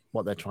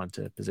what they're trying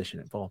to position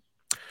it for.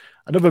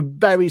 Another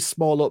very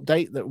small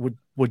update that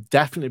would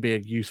definitely be a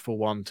useful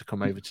one to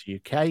come over to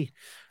UK.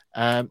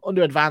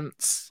 Under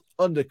Advanced,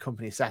 under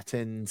Company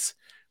Settings,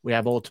 we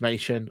have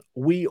automation.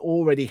 We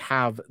already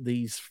have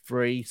these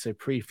free, so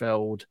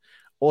pre-filled,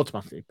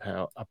 automatically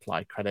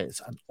apply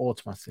credits and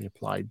automatically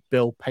apply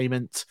bill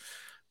payment.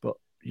 But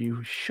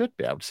you should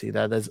be able to see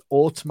there's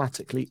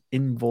automatically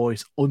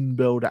invoice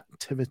unbilled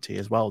activity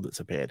as well that's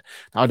appeared.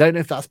 Now, I don't know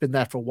if that's been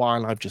there for a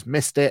while. I've just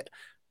missed it.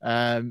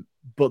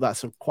 But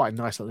that's quite a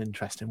nice little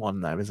interesting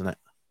one there, isn't it?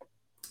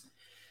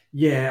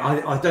 Yeah,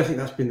 I don't think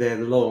that's been there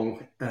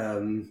long,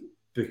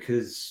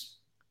 because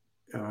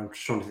I'm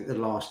just trying to think the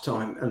last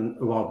time, and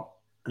well,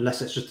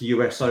 unless it's just the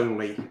US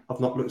only, I've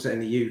not looked at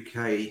any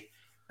UK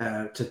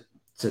to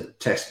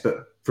test,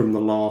 but from the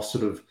last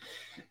sort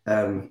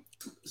of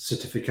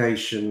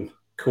certification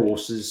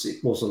courses,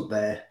 it wasn't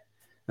there,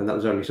 and that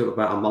was only sort of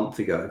about a month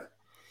ago.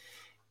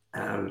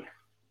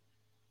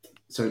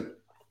 So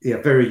yeah,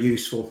 very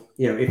useful.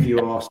 If you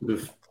are sort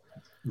of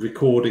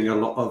recording a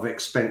lot of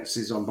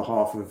expenses on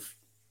behalf of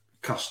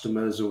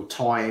customers or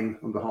time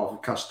on behalf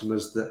of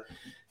customers that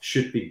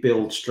should be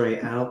billed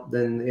straight out,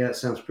 then yeah, it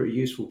sounds pretty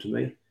useful to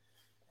me.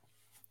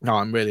 No,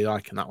 I'm really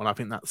liking that one. I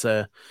think that's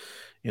that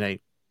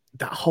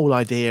whole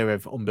idea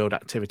of unbilled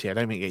activity, I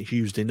don't think it's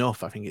used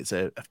enough. I think it's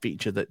a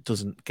feature that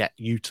doesn't get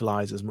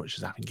utilized as much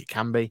as I think it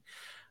can be.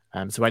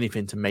 So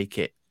anything to make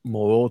it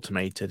more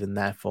automated and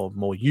therefore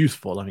more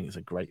useful, I think it's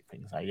a great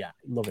thing. So yeah,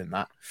 loving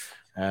that.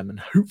 And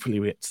hopefully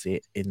we get to see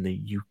it in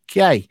the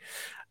UK.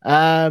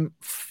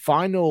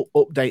 Final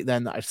update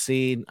then that I've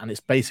seen, and it's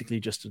basically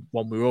just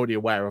one we were already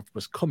aware of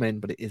was coming,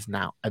 but it is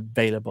now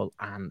available,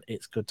 and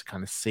it's good to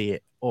kind of see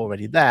it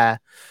already there.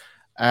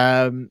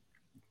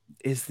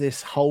 Is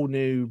this whole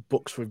new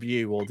books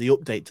review, or the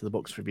update to the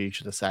books review,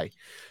 should I say?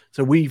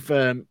 So we've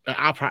at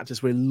our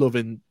practice, we're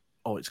loving.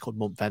 Oh, it's called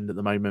month end at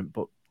the moment,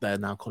 but they're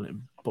now calling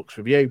it books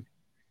review.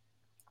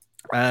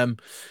 But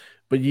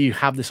you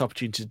have this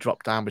opportunity to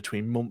drop down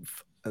between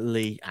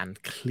monthly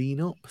and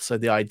cleanup. So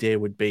the idea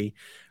would be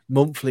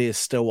monthly is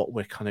still what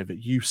we're kind of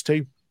used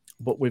to,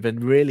 but with a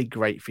really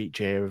great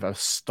feature here of a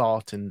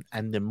start and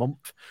end in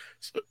month.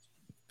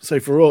 So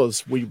for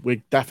us,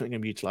 we're definitely going to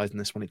be utilizing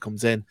this when it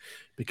comes in,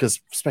 because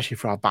especially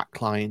for our back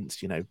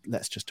clients,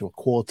 let's just do a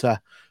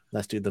quarter.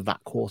 Let's do the VAT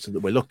quarter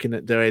that we're looking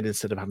at doing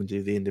instead of having to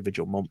do the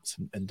individual months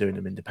and doing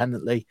them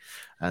independently.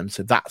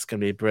 So that's going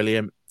to be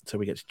brilliant. So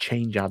we get to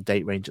change our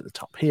date range at the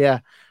top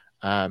here,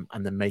 and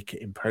then make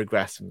it in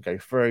progress and go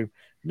through.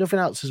 Nothing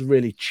else has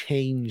really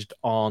changed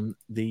on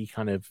the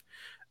kind of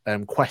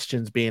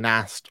questions being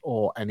asked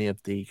or any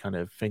of the kind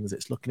of things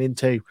it's looking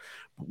into.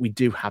 But we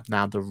do have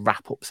now the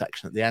wrap-up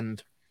section at the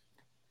end.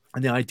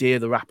 And the idea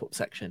of the wrap-up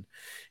section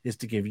is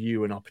to give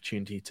you an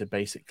opportunity to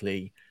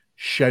basically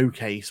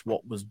showcase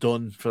what was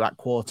done for that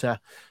quarter.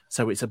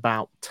 So it's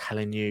about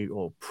telling you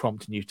or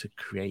prompting you to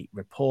create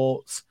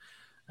reports,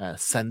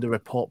 send a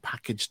report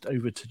packaged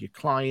over to your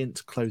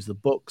client, close the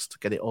books to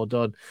get it all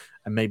done,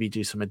 and maybe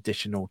do some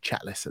additional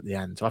checklists at the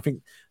end. So I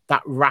think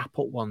that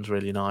wrap-up one's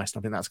really nice.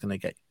 I think that's going to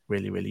get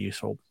really, really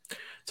useful.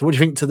 So what do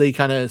you think to the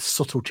kind of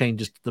subtle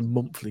changes to the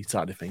monthly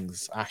side of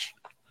things, Ash?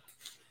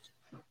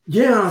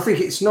 Yeah, I think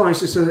it's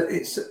nice. It's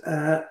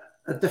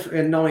definitely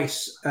a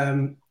nice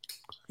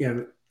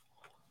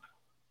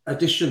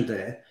addition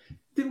there.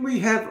 Didn't we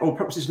have, or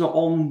perhaps it's not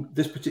on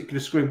this particular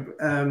screen,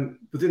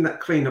 within that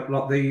cleanup,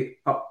 like the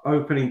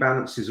opening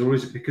balances, or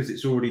is it because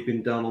it's already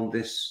been done on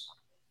this?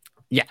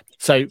 Yeah.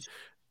 So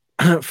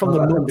from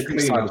the monthly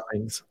side of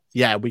things,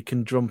 yeah, we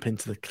can jump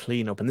into the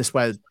cleanup, and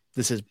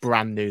this is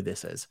brand new.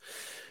 This is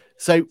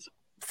so.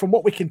 From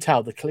what we can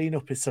tell, the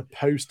cleanup is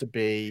supposed to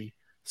be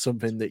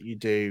something that you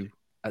do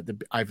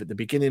either at the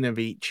beginning of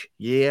each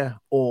year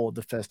or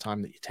the first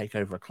time that you take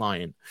over a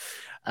client.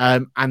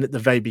 And at the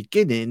very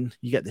beginning,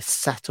 you get this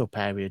setup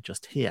area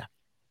just here.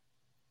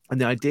 And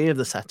the idea of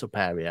the setup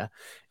area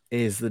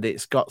is that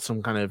it's got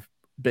some kind of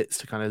bits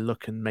to kind of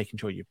look and making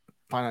sure your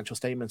financial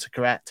statements are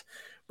correct.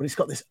 But it's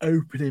got this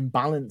opening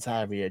balance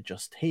area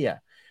just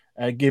here,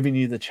 giving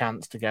you the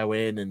chance to go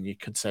in, and you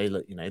could say,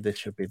 look, this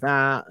should be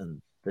that,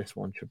 and this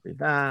one should be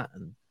that,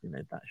 and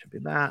that should be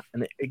that.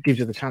 And it gives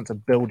you the chance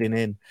of building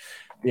in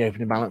the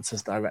opening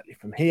balances directly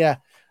from here.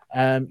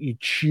 You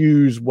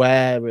choose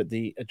where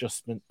the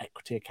adjustment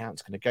equity account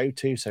is going to go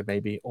to. So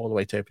maybe all the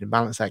way to opening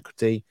balance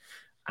equity,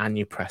 and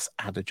you press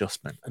add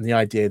adjustment. And the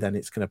idea then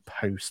it's going to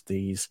post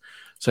these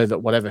so that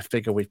whatever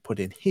figure we've put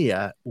in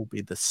here will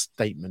be the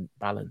statement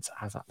balance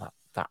as at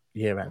that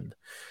year end.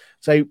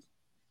 So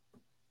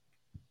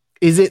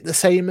is it the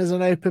same as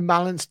an open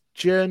balance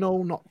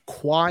journal? Not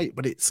quite,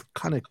 but it's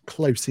kind of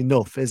close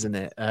enough, isn't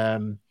it?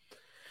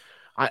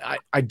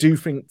 I do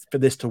think for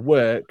this to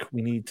work,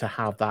 we need to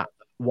have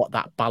what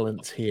that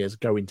balance here is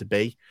going to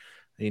be.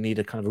 You need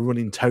a kind of a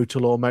running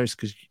total almost,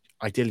 because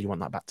ideally you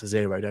want that back to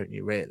zero, don't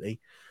you,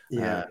 really?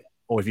 Yeah.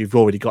 Or if you've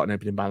already got an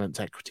opening balance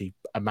equity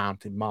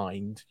amount in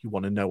mind, you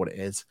want to know what it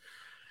is.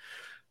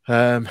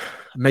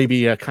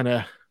 Maybe a kind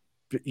of,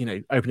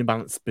 opening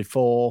balance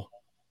before,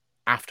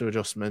 after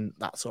adjustment,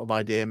 that sort of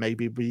idea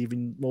maybe be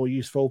even more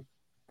useful.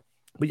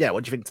 But yeah,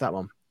 what do you think to that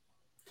one?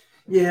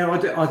 Yeah,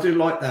 I do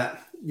like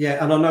that.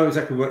 Yeah, and I know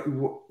exactly what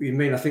you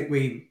mean. I think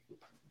we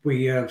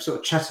sort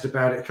of chatted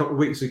about it a couple of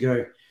weeks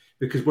ago,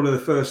 because one of the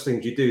first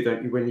things you do,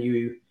 don't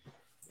you,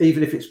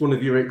 even if it's one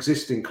of your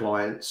existing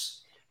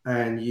clients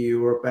and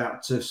you are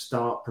about to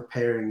start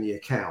preparing the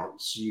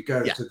accounts, you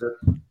go to the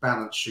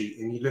balance sheet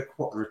and you look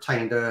what the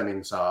retained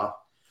earnings are,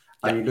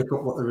 and you look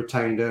at what the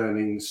retained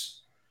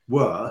earnings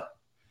were,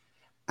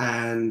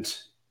 and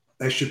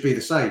they should be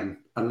the same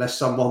unless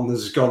someone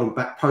has gone and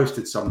back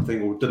posted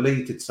something or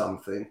deleted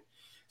something.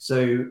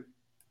 So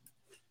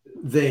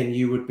then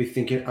you would be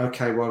thinking,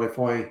 okay, well,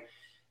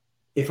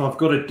 if I've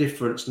got a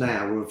difference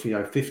now of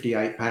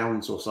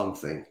 £58 or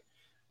something,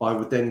 I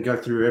would then go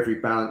through every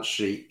balance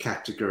sheet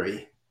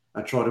category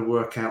and try to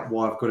work out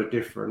why I've got a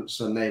difference,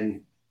 and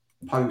then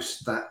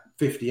post that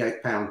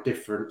 £58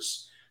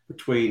 difference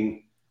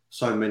between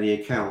so many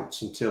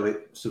accounts until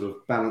it sort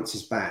of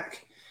balances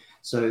back.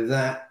 So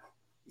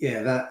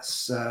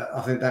that's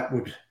I think that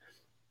would,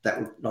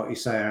 like you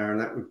say, Aaron,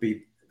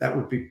 that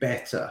would be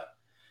better.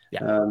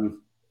 Yeah.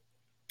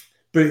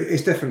 But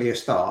it's definitely a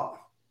start.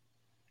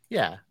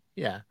 Yeah.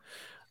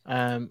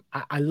 I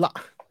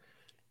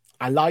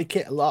like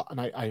it a lot, and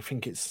I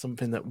think it's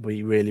something that will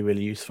be really,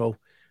 really useful.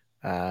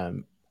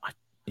 I'm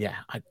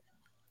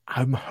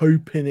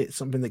hoping it's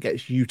something that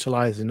gets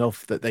utilized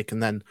enough that they can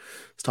then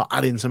start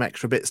adding some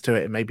extra bits to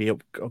it and maybe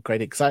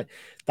upgrade it. Because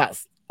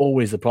that's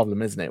always the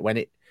problem, isn't it? When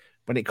it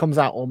comes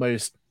out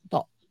almost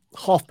not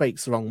half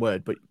baked's the wrong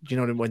word, but you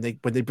know what I mean?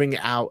 When they bring it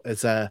out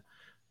as a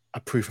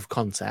proof of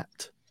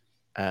concept,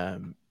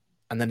 and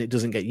then it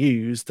doesn't get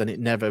used, then it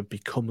never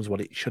becomes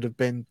what it should have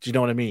been. Do you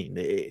know what I mean?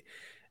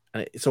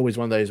 And it's always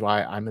one of those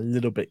why I'm a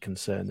little bit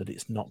concerned that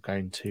it's not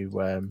going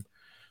to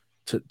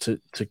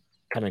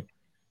kind of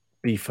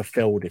be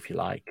fulfilled, if you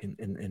like,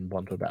 in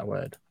want of a better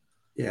word.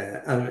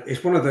 Yeah, and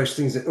it's one of those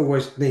things that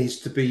always needs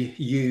to be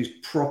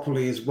used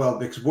properly as well,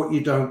 because what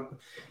you don't,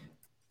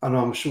 and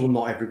I'm sure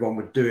not everyone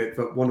would do it,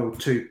 but one or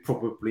two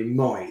probably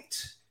might,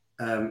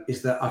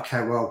 is that,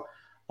 okay, well,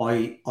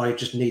 I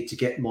just need to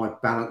get my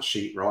balance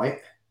sheet right.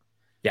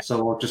 Yeah.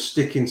 So I'll just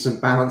stick in some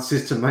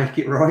balances to make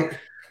it right.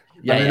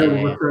 Yeah, and then all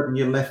yeah. of a sudden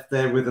you're left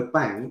there with a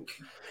bank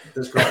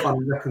that's got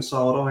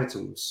unreconciled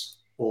items,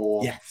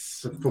 or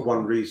Yes. for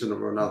one reason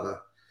or another.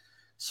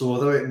 So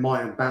although it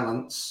might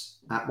balance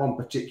at one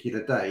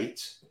particular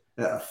date,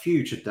 at a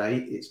future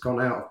date, it's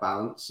gone out of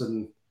balance.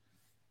 And,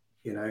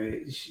 you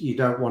know, you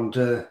don't want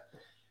to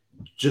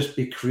just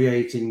be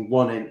creating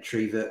one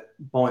entry that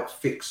might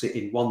fix it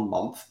in 1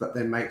 month, but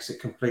then makes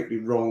it completely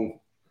wrong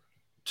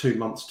 2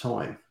 months'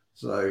 time.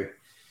 So,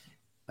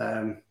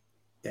 yeah,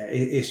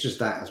 it's just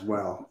that as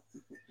well.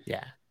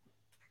 Yeah.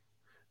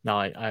 No,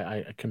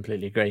 I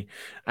completely agree.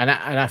 And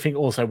I think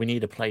also we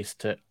need a place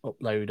to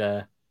upload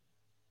a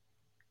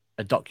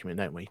document,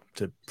 don't we,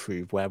 to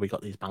prove where we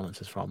got these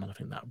balances from. And I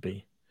think that'd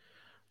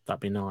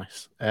be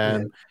nice.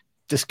 Yeah.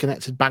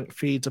 Disconnected bank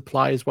feeds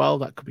apply as well.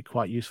 That could be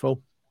quite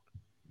useful.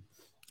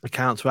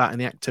 Accounts without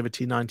any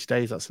activity 90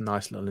 days. That's a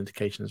nice little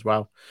indication as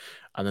well.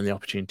 And then the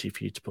opportunity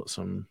for you to put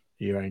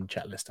your own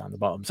checklist down the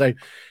bottom. So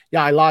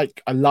yeah, I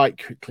like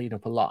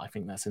cleanup a lot. I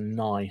think that's a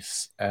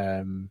nice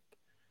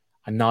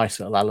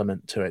little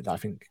element to it that I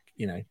think,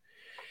 you know,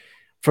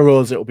 for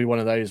us, it'll be one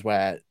of those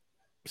where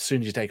as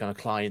soon as you take on a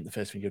client, the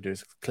first thing you'll do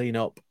is clean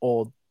up,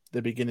 or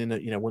the beginning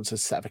of, you know, once a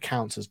set of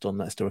accounts is done,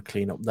 let's do a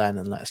clean up then,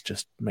 and let's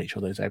just make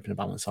sure those opening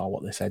balance are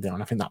what they say they are.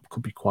 And I think that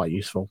could be quite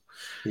useful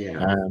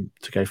to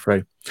go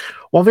through.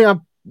 One thing I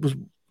was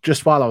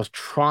just while I was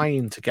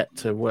trying to get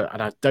to work,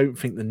 and I don't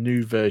think the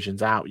new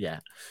version's out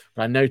yet,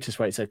 but I noticed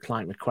where it said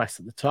client request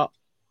at the top.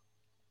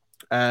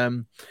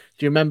 Do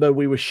you remember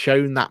we were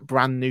shown that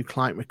brand new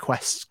client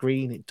request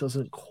screen? It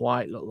doesn't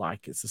quite look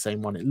like it's the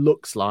same one. It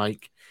looks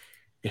like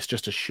it's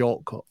just a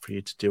shortcut for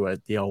you to do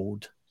the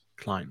old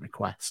client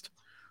request.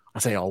 I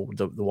say old,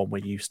 the one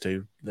we're used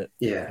to that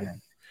you know,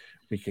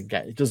 we can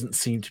get. It doesn't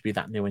seem to be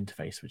that new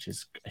interface, which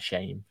is a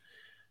shame,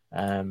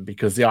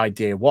 because the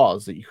idea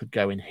was that you could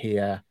go in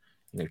here,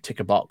 you know, tick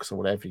a box or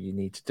whatever you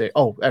need to do.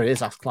 Oh, there it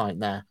is, ask client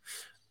there,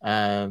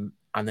 and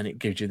then it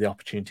gives you the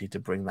opportunity to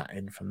bring that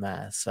in from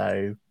there.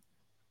 So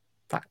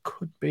that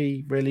could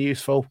be really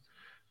useful.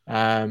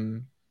 Yeah,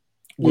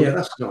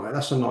 that's nice.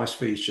 That's a nice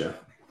feature.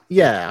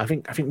 Yeah, I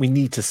think we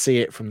need to see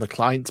it from the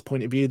client's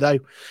point of view, though.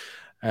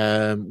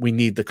 We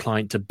need the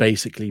client to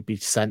basically be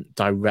sent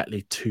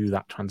directly to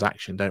that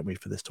transaction, don't we,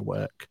 for this to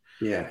work?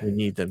 Yeah, we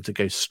need them to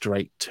go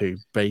straight to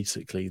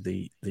basically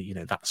the you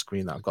know, that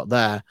screen that I've got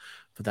there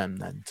for them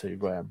then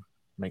to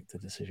make the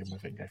decision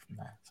with it and go from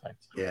there. So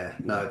yeah,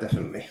 no,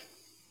 definitely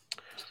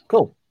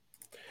cool.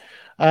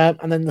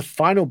 And then the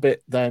final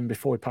bit then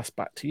before we pass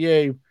back to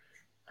you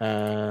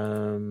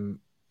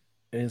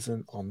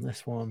isn't on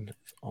this one,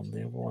 it's on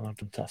the other one. I've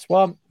done test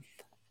one.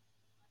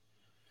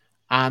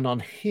 And on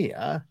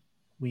here,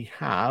 we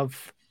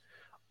have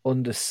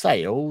under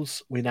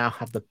sales, we now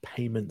have the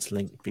payments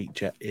link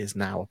feature is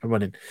now up and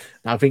running.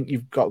 Now, I think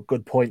you've got a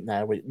good point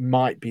there. It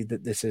might be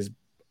that this is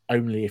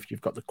only if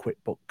you've got the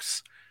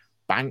QuickBooks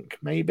bank,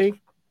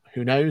 maybe.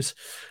 Who knows?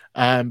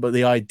 But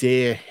the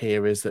idea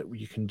here is that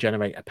you can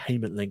generate a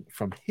payment link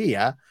from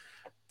here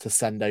to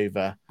send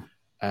over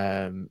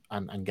and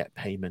get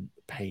paid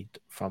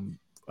from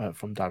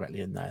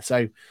directly in there.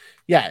 So,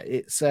 yeah,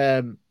 it's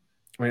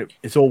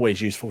always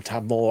useful to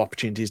have more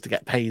opportunities to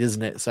get paid,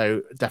 isn't it?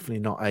 So definitely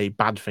not a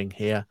bad thing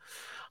here.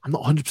 I'm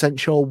not 100%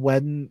 sure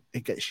when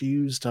it gets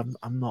used.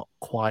 I'm not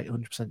quite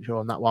 100% sure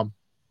on that one,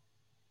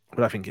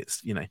 but I think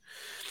it's, you know,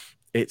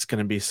 it's going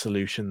to be a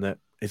solution that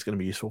is going to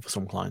be useful for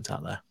some clients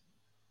out there.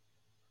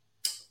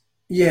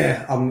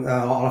 Yeah,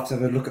 I'll have to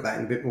have a look at that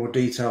in a bit more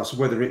detail. So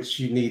whether it's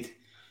you need,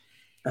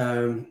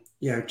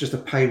 just a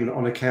payment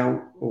on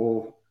account,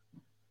 or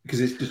because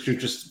it's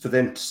just for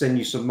them to send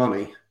you some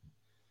money.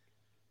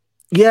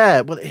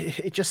 Yeah, well,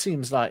 it just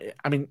seems like,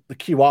 I mean, the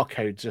QR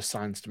code just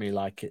sounds to me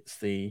like it's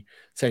the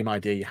same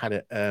idea you had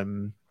at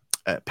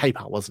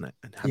PayPal, wasn't it?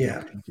 And had the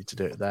opportunity to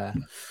do it there.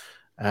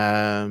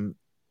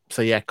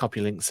 So yeah,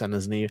 copy link, send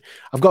us an email.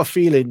 I've got a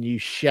feeling you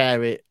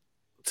share it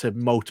to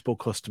multiple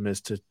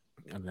customers to,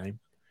 I don't know,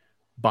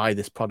 buy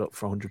this product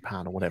for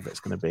 £100 or whatever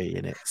it's going to be.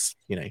 And it's,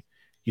 you know,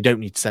 you don't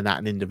need to send out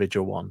an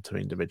individual one to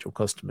individual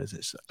customers.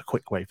 It's a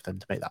quick way for them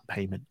to make that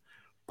payment.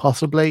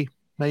 Possibly,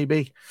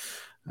 maybe.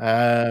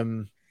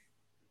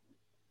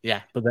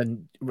 Yeah, but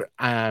then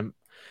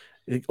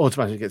it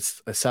automatically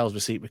gets a sales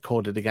receipt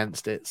recorded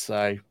against it.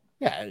 So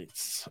yeah,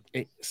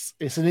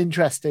 it's an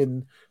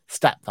interesting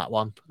step, that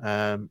one.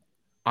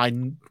 I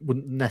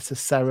wouldn't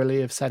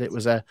necessarily have said it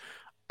was a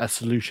a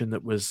solution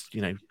that was,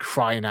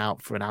 crying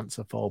out for an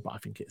answer for, but I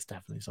think it's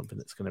definitely something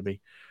that's going to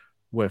be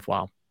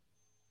worthwhile.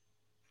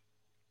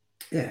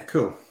 Yeah,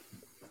 cool.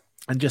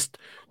 And just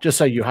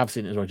so you have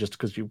seen it as well, just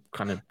because you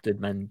kind of did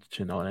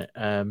mention on it,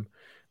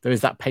 there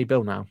is that pay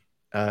bill now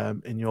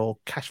in your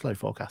cash flow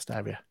forecast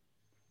area,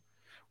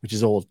 which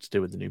is all to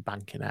do with the new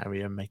banking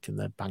area and making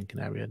the banking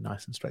area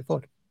nice and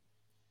straightforward.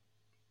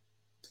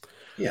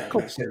 Yeah,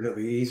 cool. Makes it a little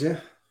bit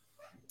easier.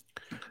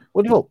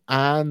 Wonderful.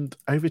 And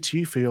over to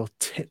you for your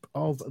tip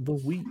of the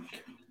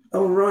week.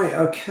 All right.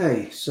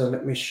 Okay. So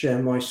let me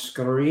share my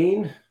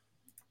screen.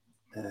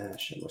 Here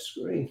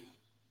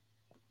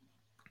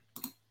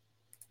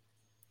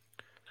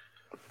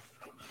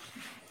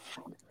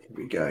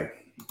we go.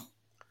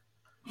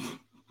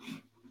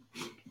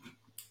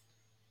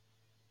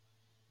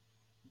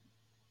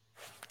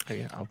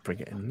 Okay, I'll bring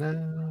it in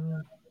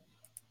now.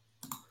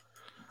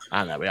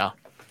 And there we are.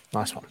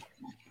 Nice one.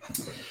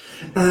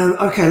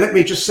 Okay, let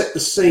me just set the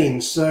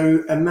scene.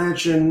 So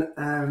imagine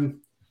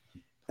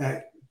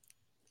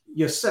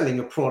you're selling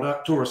a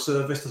product or a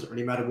service, doesn't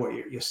really matter what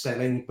you're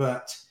selling,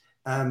 but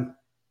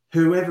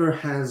whoever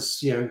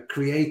has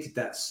created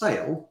that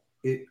sale,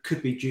 it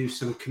could be due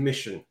some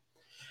commission.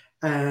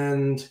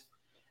 And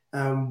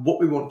what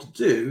we want to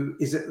do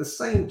is at the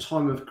same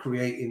time of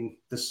creating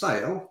the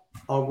sale,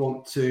 I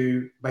want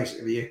to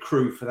basically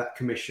accrue for that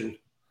commission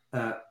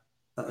at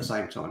the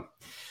same time.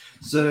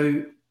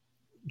 So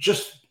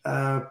just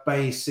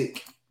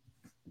basic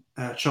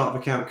chart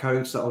of account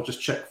codes that I'll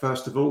just check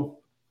first of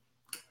all.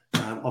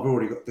 I've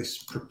already got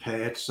this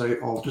prepared, so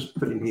I'll just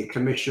put in here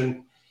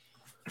commission.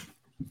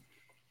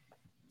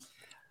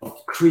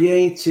 I've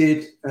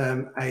created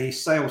a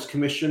sales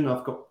commission.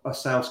 I've got a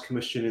sales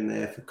commission in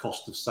there for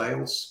cost of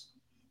sales.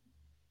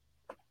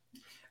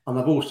 And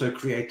I've also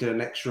created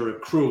an extra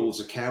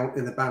accruals account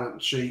in the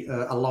balance sheet,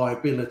 a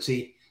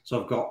liability.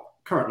 So I've got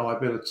current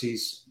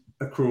liabilities,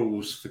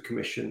 accruals for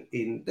commission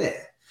in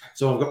there.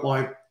 So I've got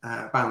my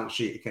balance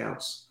sheet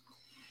accounts.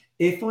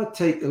 If I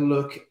take a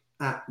look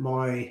at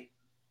my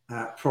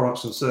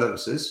products and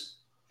services,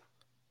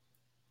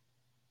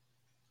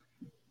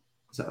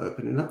 is that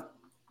opening up?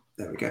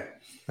 There we go.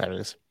 There it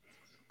is.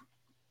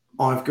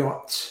 I've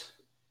got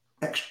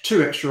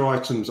two extra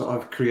items that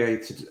I've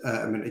created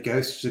a minute ago.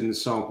 This is in the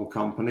sample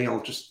company.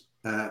 I'll just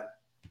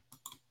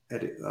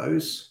edit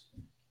those.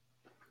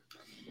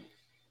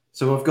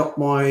 So I've got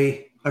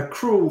my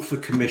accrual for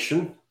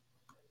commission,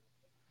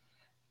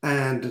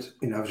 and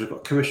I've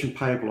got commission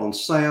payable on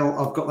sale.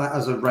 I've got that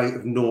as a rate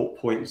of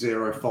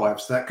 0.05,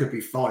 so that could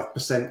be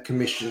 5%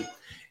 commission.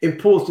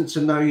 Important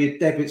to know your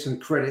debits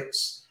and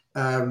credits,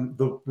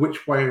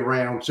 which way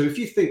around. So if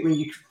you think when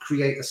you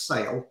create a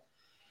sale,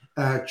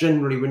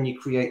 generally when you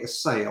create a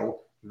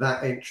sale,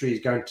 that entry is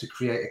going to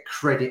create a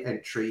credit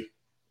entry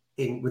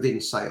within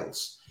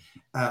sales.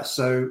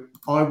 So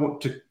I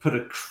want to put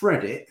a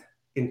credit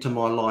into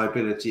my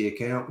liability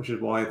account, which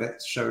is why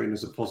that's showing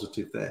as a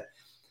positive there.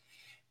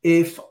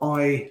 If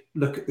I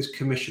look at this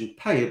commission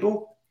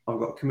payable, I've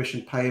got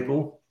commission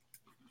payable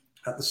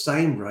at the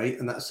same rate,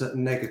 and that's at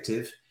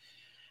negative.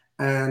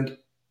 And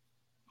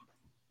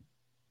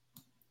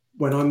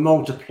when I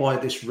multiply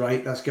this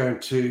rate, that's going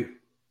to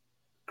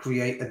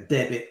create a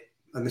debit,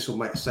 and this will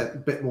make a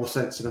bit more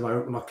sense in a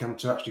moment when I come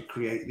to actually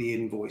create the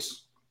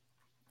invoice.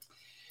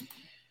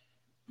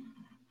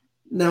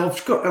 Now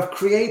I've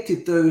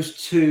created those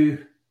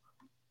two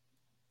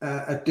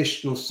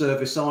additional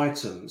service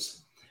items,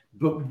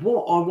 but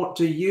what I want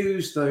to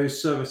use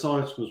those service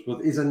items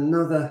with is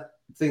another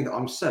thing that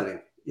I'm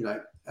selling,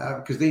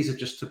 because these are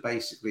just to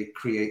basically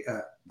create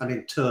an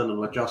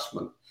internal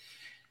adjustment.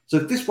 So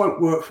this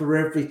won't work for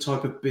every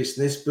type of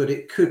business, but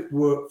it could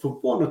work for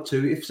one or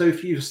two.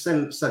 If you're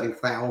selling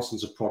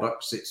thousands of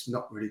products, it's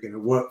not really going to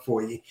work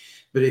for you.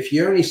 But if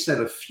you only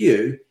sell a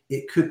few,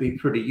 it could be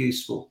pretty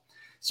useful.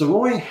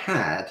 So I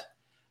had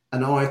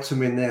an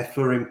item in there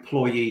for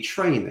employee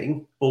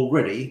training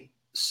already,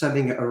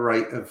 selling at a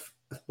rate of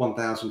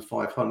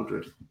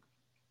 1,500.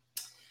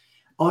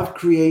 I've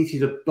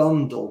created a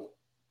bundle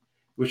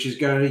which is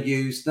going to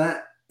use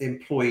that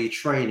employee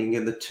training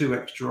and the two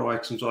extra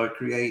items I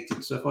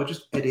created. So if I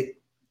just edit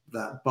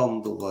that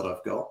bundle that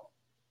I've got,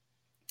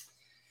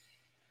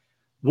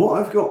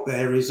 what I've got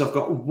there is I've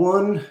got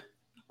one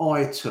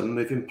item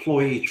of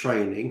employee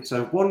training,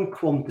 so one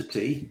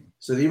quantity.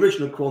 So the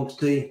original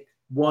quantity,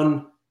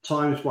 1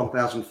 times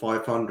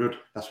 1,500,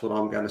 that's what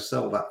I'm going to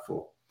sell that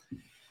for.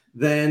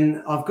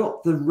 Then I've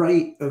got the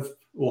rate of,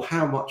 or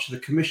how much the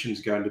commission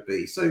is going to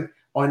be. So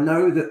I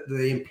know that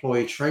the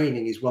employee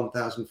training is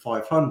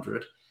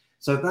 1,500.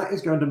 So that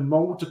is going to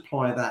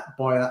multiply that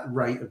by that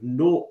rate of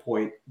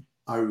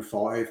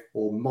 0.05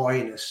 or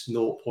minus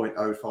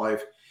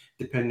 0.05,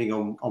 depending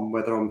on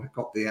whether I've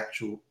got the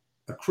actual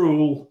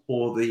accrual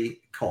or the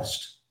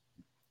cost.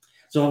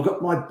 So I've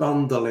got my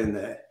bundle in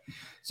there.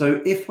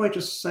 So if I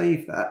just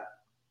save that,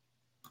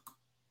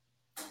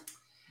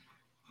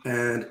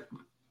 and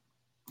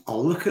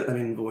I'll look at an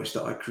invoice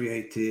that I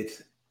created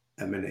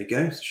a minute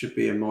ago. It should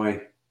be in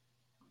my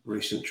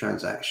recent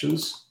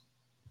transactions.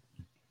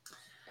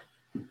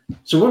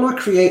 So when I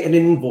create an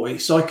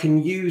invoice, I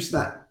can use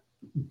that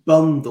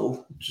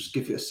bundle. Just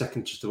give it a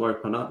second just to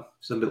open up.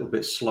 It's a little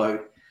bit slow.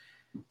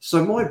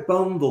 So my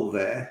bundle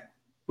there,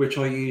 which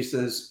I use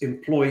as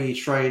employee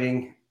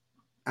training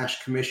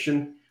 /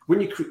 commission,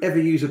 when you ever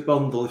use a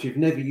bundle, if you've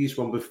never used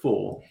one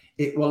before,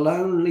 it will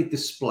only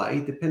display,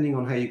 depending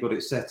on how you got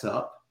it set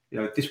up,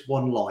 this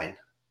one line.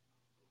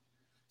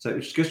 So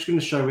it's just going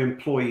to show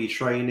employee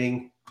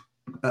training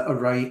at a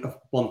rate of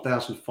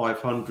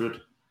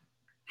 1,500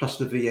 plus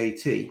the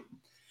VAT.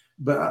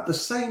 But at the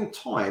same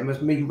time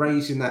as me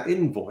raising that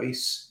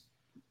invoice,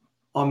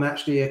 I'm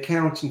actually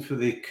accounting for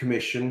the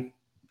commission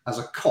as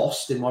a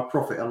cost in my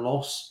profit and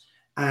loss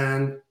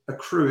and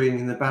accruing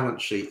in the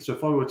balance sheet. So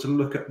if I were to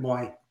look at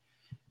my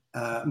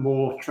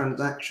more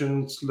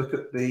transactions, look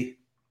at the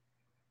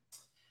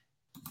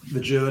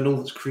journal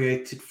that's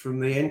created from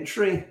the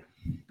entry.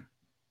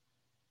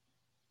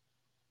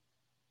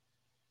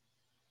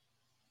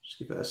 Just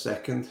give it a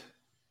second.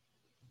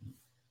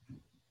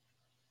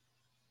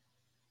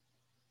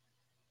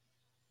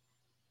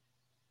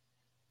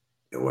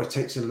 It always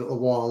takes a little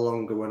while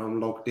longer when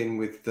I'm logged in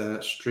with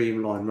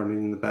Streamline running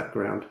in the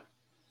background.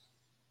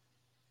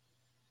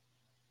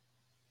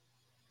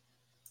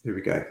 Here we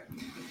go.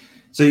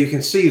 So you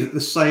can see that the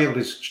sale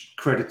is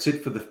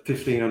credited for the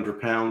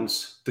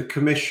 £1,500. The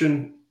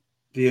commission,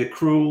 the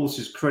accruals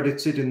is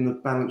credited in the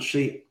balance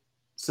sheet,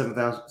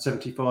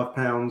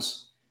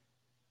 £75.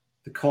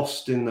 The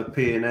cost in the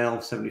P&L,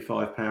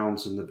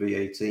 £75, and the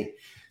VAT.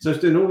 So it's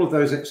doing all of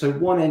those. So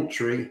one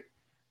entry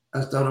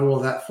has done all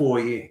of that for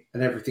you,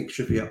 and everything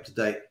should be up to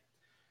date.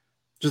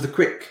 Just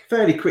a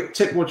fairly quick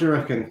tip. What do you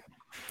reckon?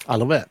 I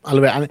love it. I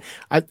love it.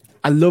 And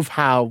I love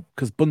how,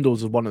 because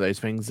bundles are one of those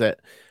things that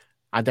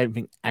I don't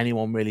think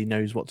anyone really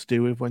knows what to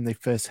do with when they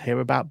first hear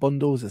about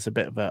bundles. It's a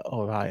bit of a,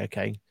 all right,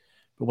 okay.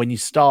 But when you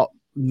start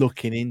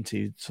looking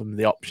into some of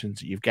the options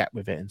that you get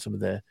with it and some of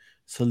the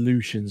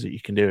solutions that you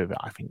can do with it,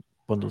 I think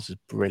bundles is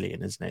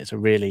brilliant, isn't it? It's a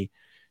really,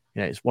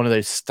 it's one of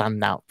those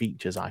standout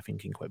features, I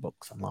think, in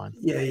QuickBooks Online.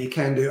 Yeah, you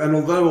can do. And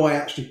although I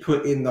actually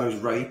put in those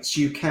rates,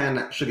 you can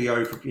actually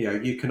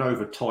you can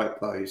overtype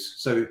those.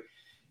 So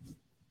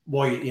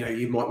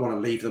you might want to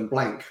leave them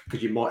blank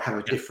because you might have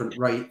a different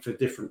rate for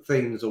different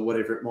things or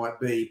whatever it might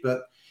be.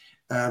 But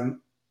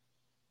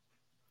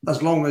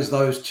as long as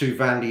those two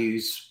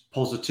values,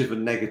 positive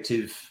and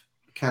negative,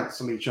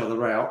 cancel each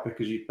other out,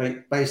 because you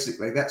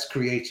basically that's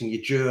creating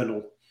your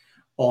journal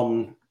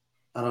on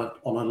a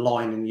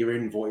line in your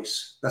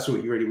invoice. That's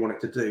what you really want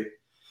it to do,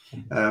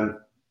 because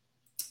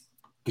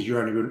you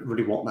only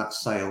really want that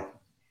sale,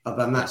 and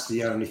then that's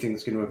the only thing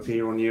that's going to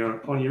appear on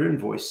your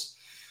invoice.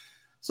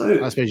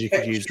 So I suppose you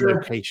could use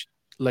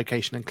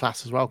location and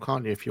class as well,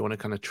 can't you? If you want to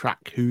kind of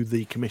track who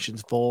the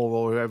commission's for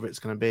or whoever it's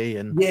going to be.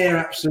 And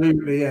yeah,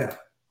 absolutely, yeah,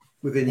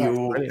 within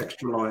your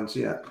extra lines,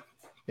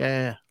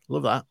 yeah,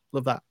 love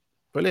that,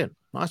 brilliant,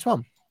 nice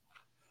one.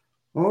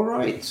 All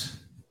right.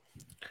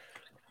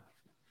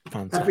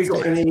 Fantastic. Have we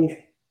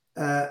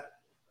got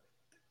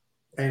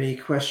any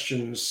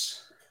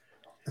questions?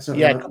 Let's have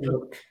a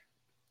look.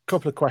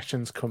 Couple of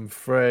questions come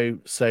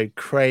through. So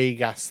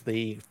Craig asked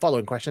the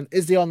following question: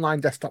 is the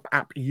online desktop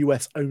app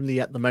US only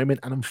at the moment?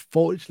 And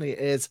unfortunately it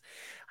is,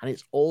 and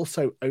it's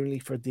also only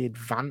for the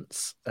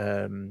advanced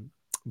version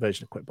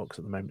of QuickBooks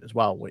at the moment as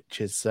well,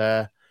 which is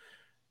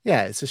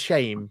it's a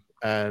shame.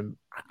 I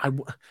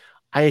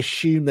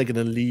assume they're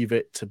going to leave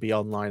it to be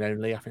online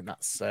only. I think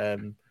that's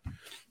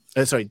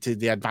to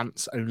the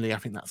advanced only. I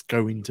think that's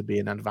going to be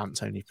an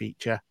advanced only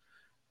feature,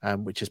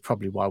 which is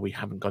probably why we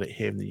haven't got it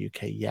here in the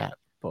UK yet.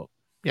 But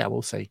yeah,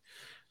 we'll see.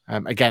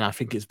 Again, I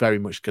think it's very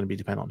much going to be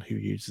dependent on who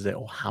uses it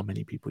or how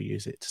many people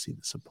use it to see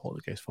the support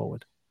that goes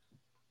forward.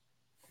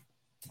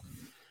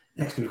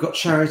 Next, we've got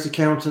Charity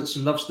Accountants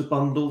who loves the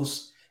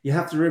bundles. You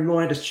have to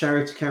remind us,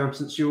 Charity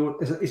Accountants,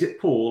 is it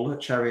Paul at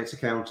Charity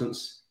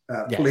Accountants?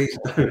 Please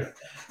don't.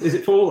 Is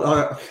it Paul?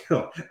 I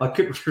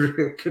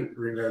couldn't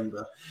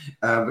remember.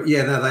 But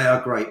yeah, no, they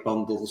are great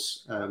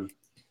bundles. You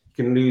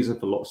can use them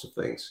for lots of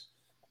things.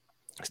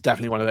 It's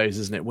definitely one of those,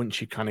 isn't it?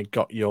 Once you kind of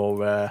got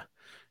your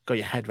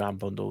head around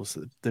bundles,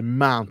 the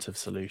amount of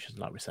solutions,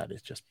 like we said,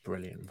 is just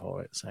brilliant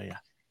for it. So yeah,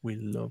 we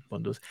love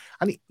bundles.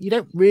 And you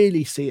don't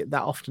really see it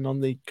that often on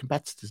the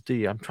competitors, do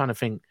you? I'm trying to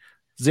think.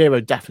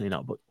 Xero, definitely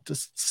not. But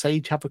does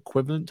Sage have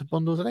equivalent to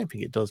bundles? I don't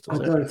think it does. I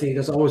don't think it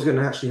does. I was going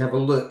to actually have a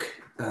look.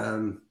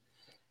 I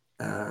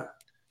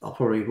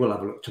probably will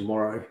have a look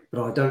tomorrow,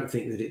 but I don't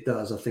think that it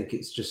does. I think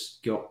it's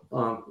just got.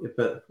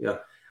 But yeah,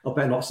 I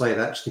better not say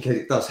that just in case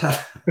it does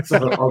have. So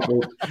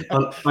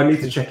I need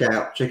to check it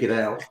out.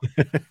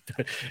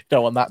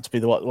 Don't want that to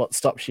be what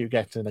stops you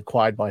getting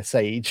acquired by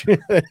Sage,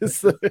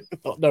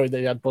 not knowing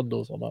they had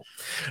bundles or not.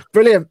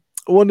 Brilliant.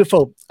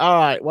 Wonderful. All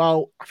right.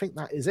 Well, I think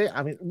that is it.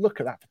 I mean, look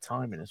at that for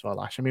timing as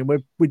well, Ash. I mean,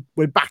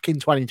 we're back in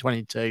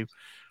 2022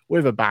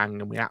 with a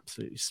bang, and we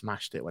absolutely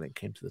smashed it when it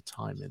came to the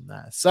timing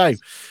there. So,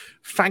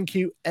 thank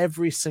you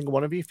every single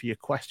one of you for your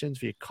questions,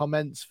 for your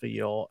comments, for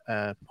your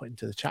putting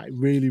to the chat. It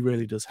really,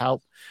 really does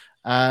help.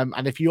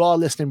 And if you are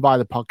listening via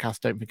the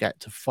podcast, don't forget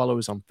to follow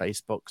us on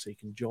Facebook so you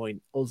can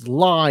join us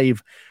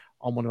live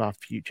on one of our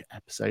future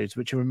episodes.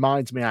 Which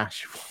reminds me,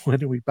 Ash,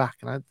 when are we back?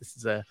 And this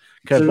is a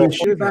So curveball. we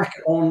should be back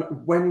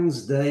on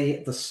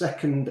Wednesday, the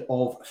 2nd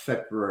of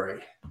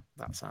February.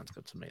 That sounds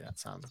good to me. That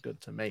sounds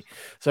good to me.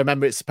 So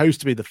remember, it's supposed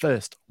to be the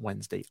first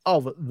Wednesday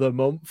of the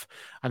month,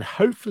 and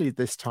hopefully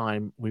this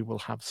time we will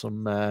have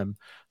some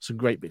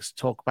great bits to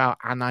talk about.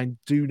 And I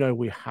do know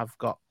we have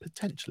got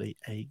potentially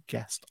a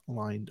guest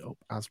lined up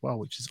as well,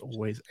 which is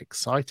always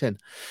exciting.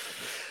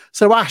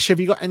 So Ash,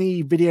 have you got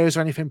any videos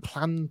or anything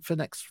planned for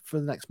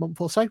the next month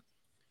or so?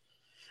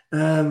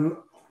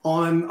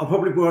 I'm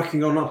probably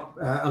working on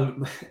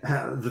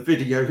the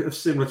video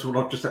similar to what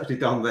I've just actually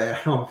done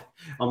there.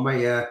 I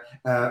may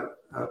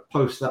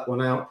post that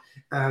one out.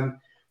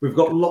 We've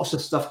got lots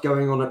of stuff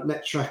going on at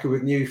NetTracker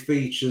with new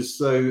features,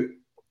 so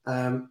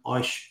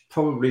I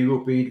probably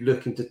will be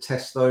looking to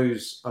test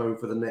those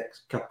over the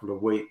next couple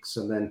of weeks,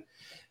 and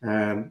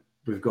then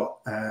we've got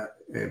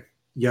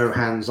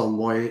Johann's on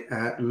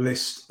my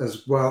list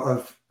as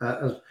well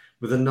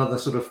with another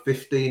sort of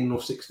 15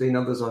 or 16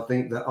 others, I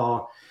think, that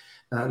are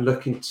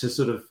looking to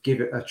sort of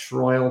give it a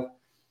trial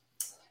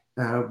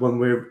when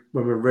we're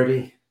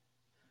ready,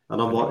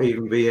 and I might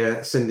even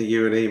be sending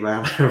you an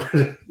email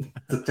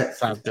to text.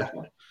 Sounds good.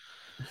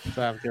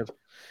 Sounds good.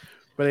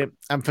 Brilliant.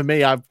 And for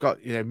me, I've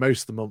got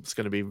most of the month's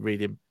going to be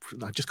reading.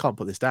 I just can't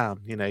put this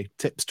down.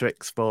 Tips,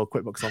 tricks for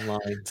QuickBooks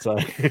Online. So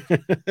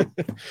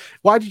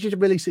why did you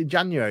release it in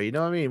January? You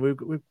know what I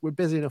mean? We're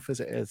busy enough as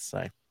it is.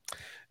 So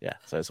yeah,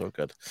 so it's all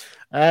good.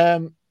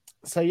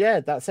 So yeah,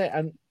 that's it.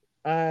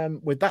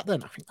 And with that,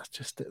 then I think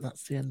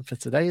that's the end for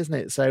today, isn't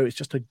it? So it's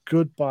just a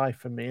goodbye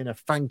from me and a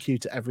thank you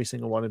to every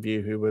single one of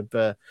you who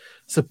have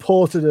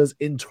supported us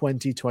in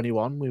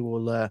 2021. We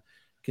will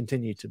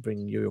continue to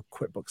bring your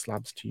QuickBooks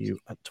Labs to you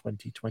at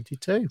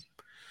 2022.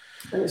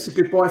 And it's a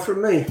goodbye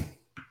from me.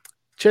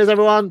 Cheers,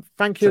 everyone.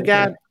 Thank you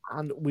again.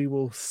 And we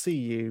will see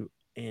you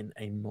in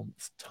a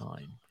month's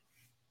time.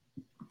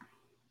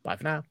 Bye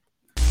for now.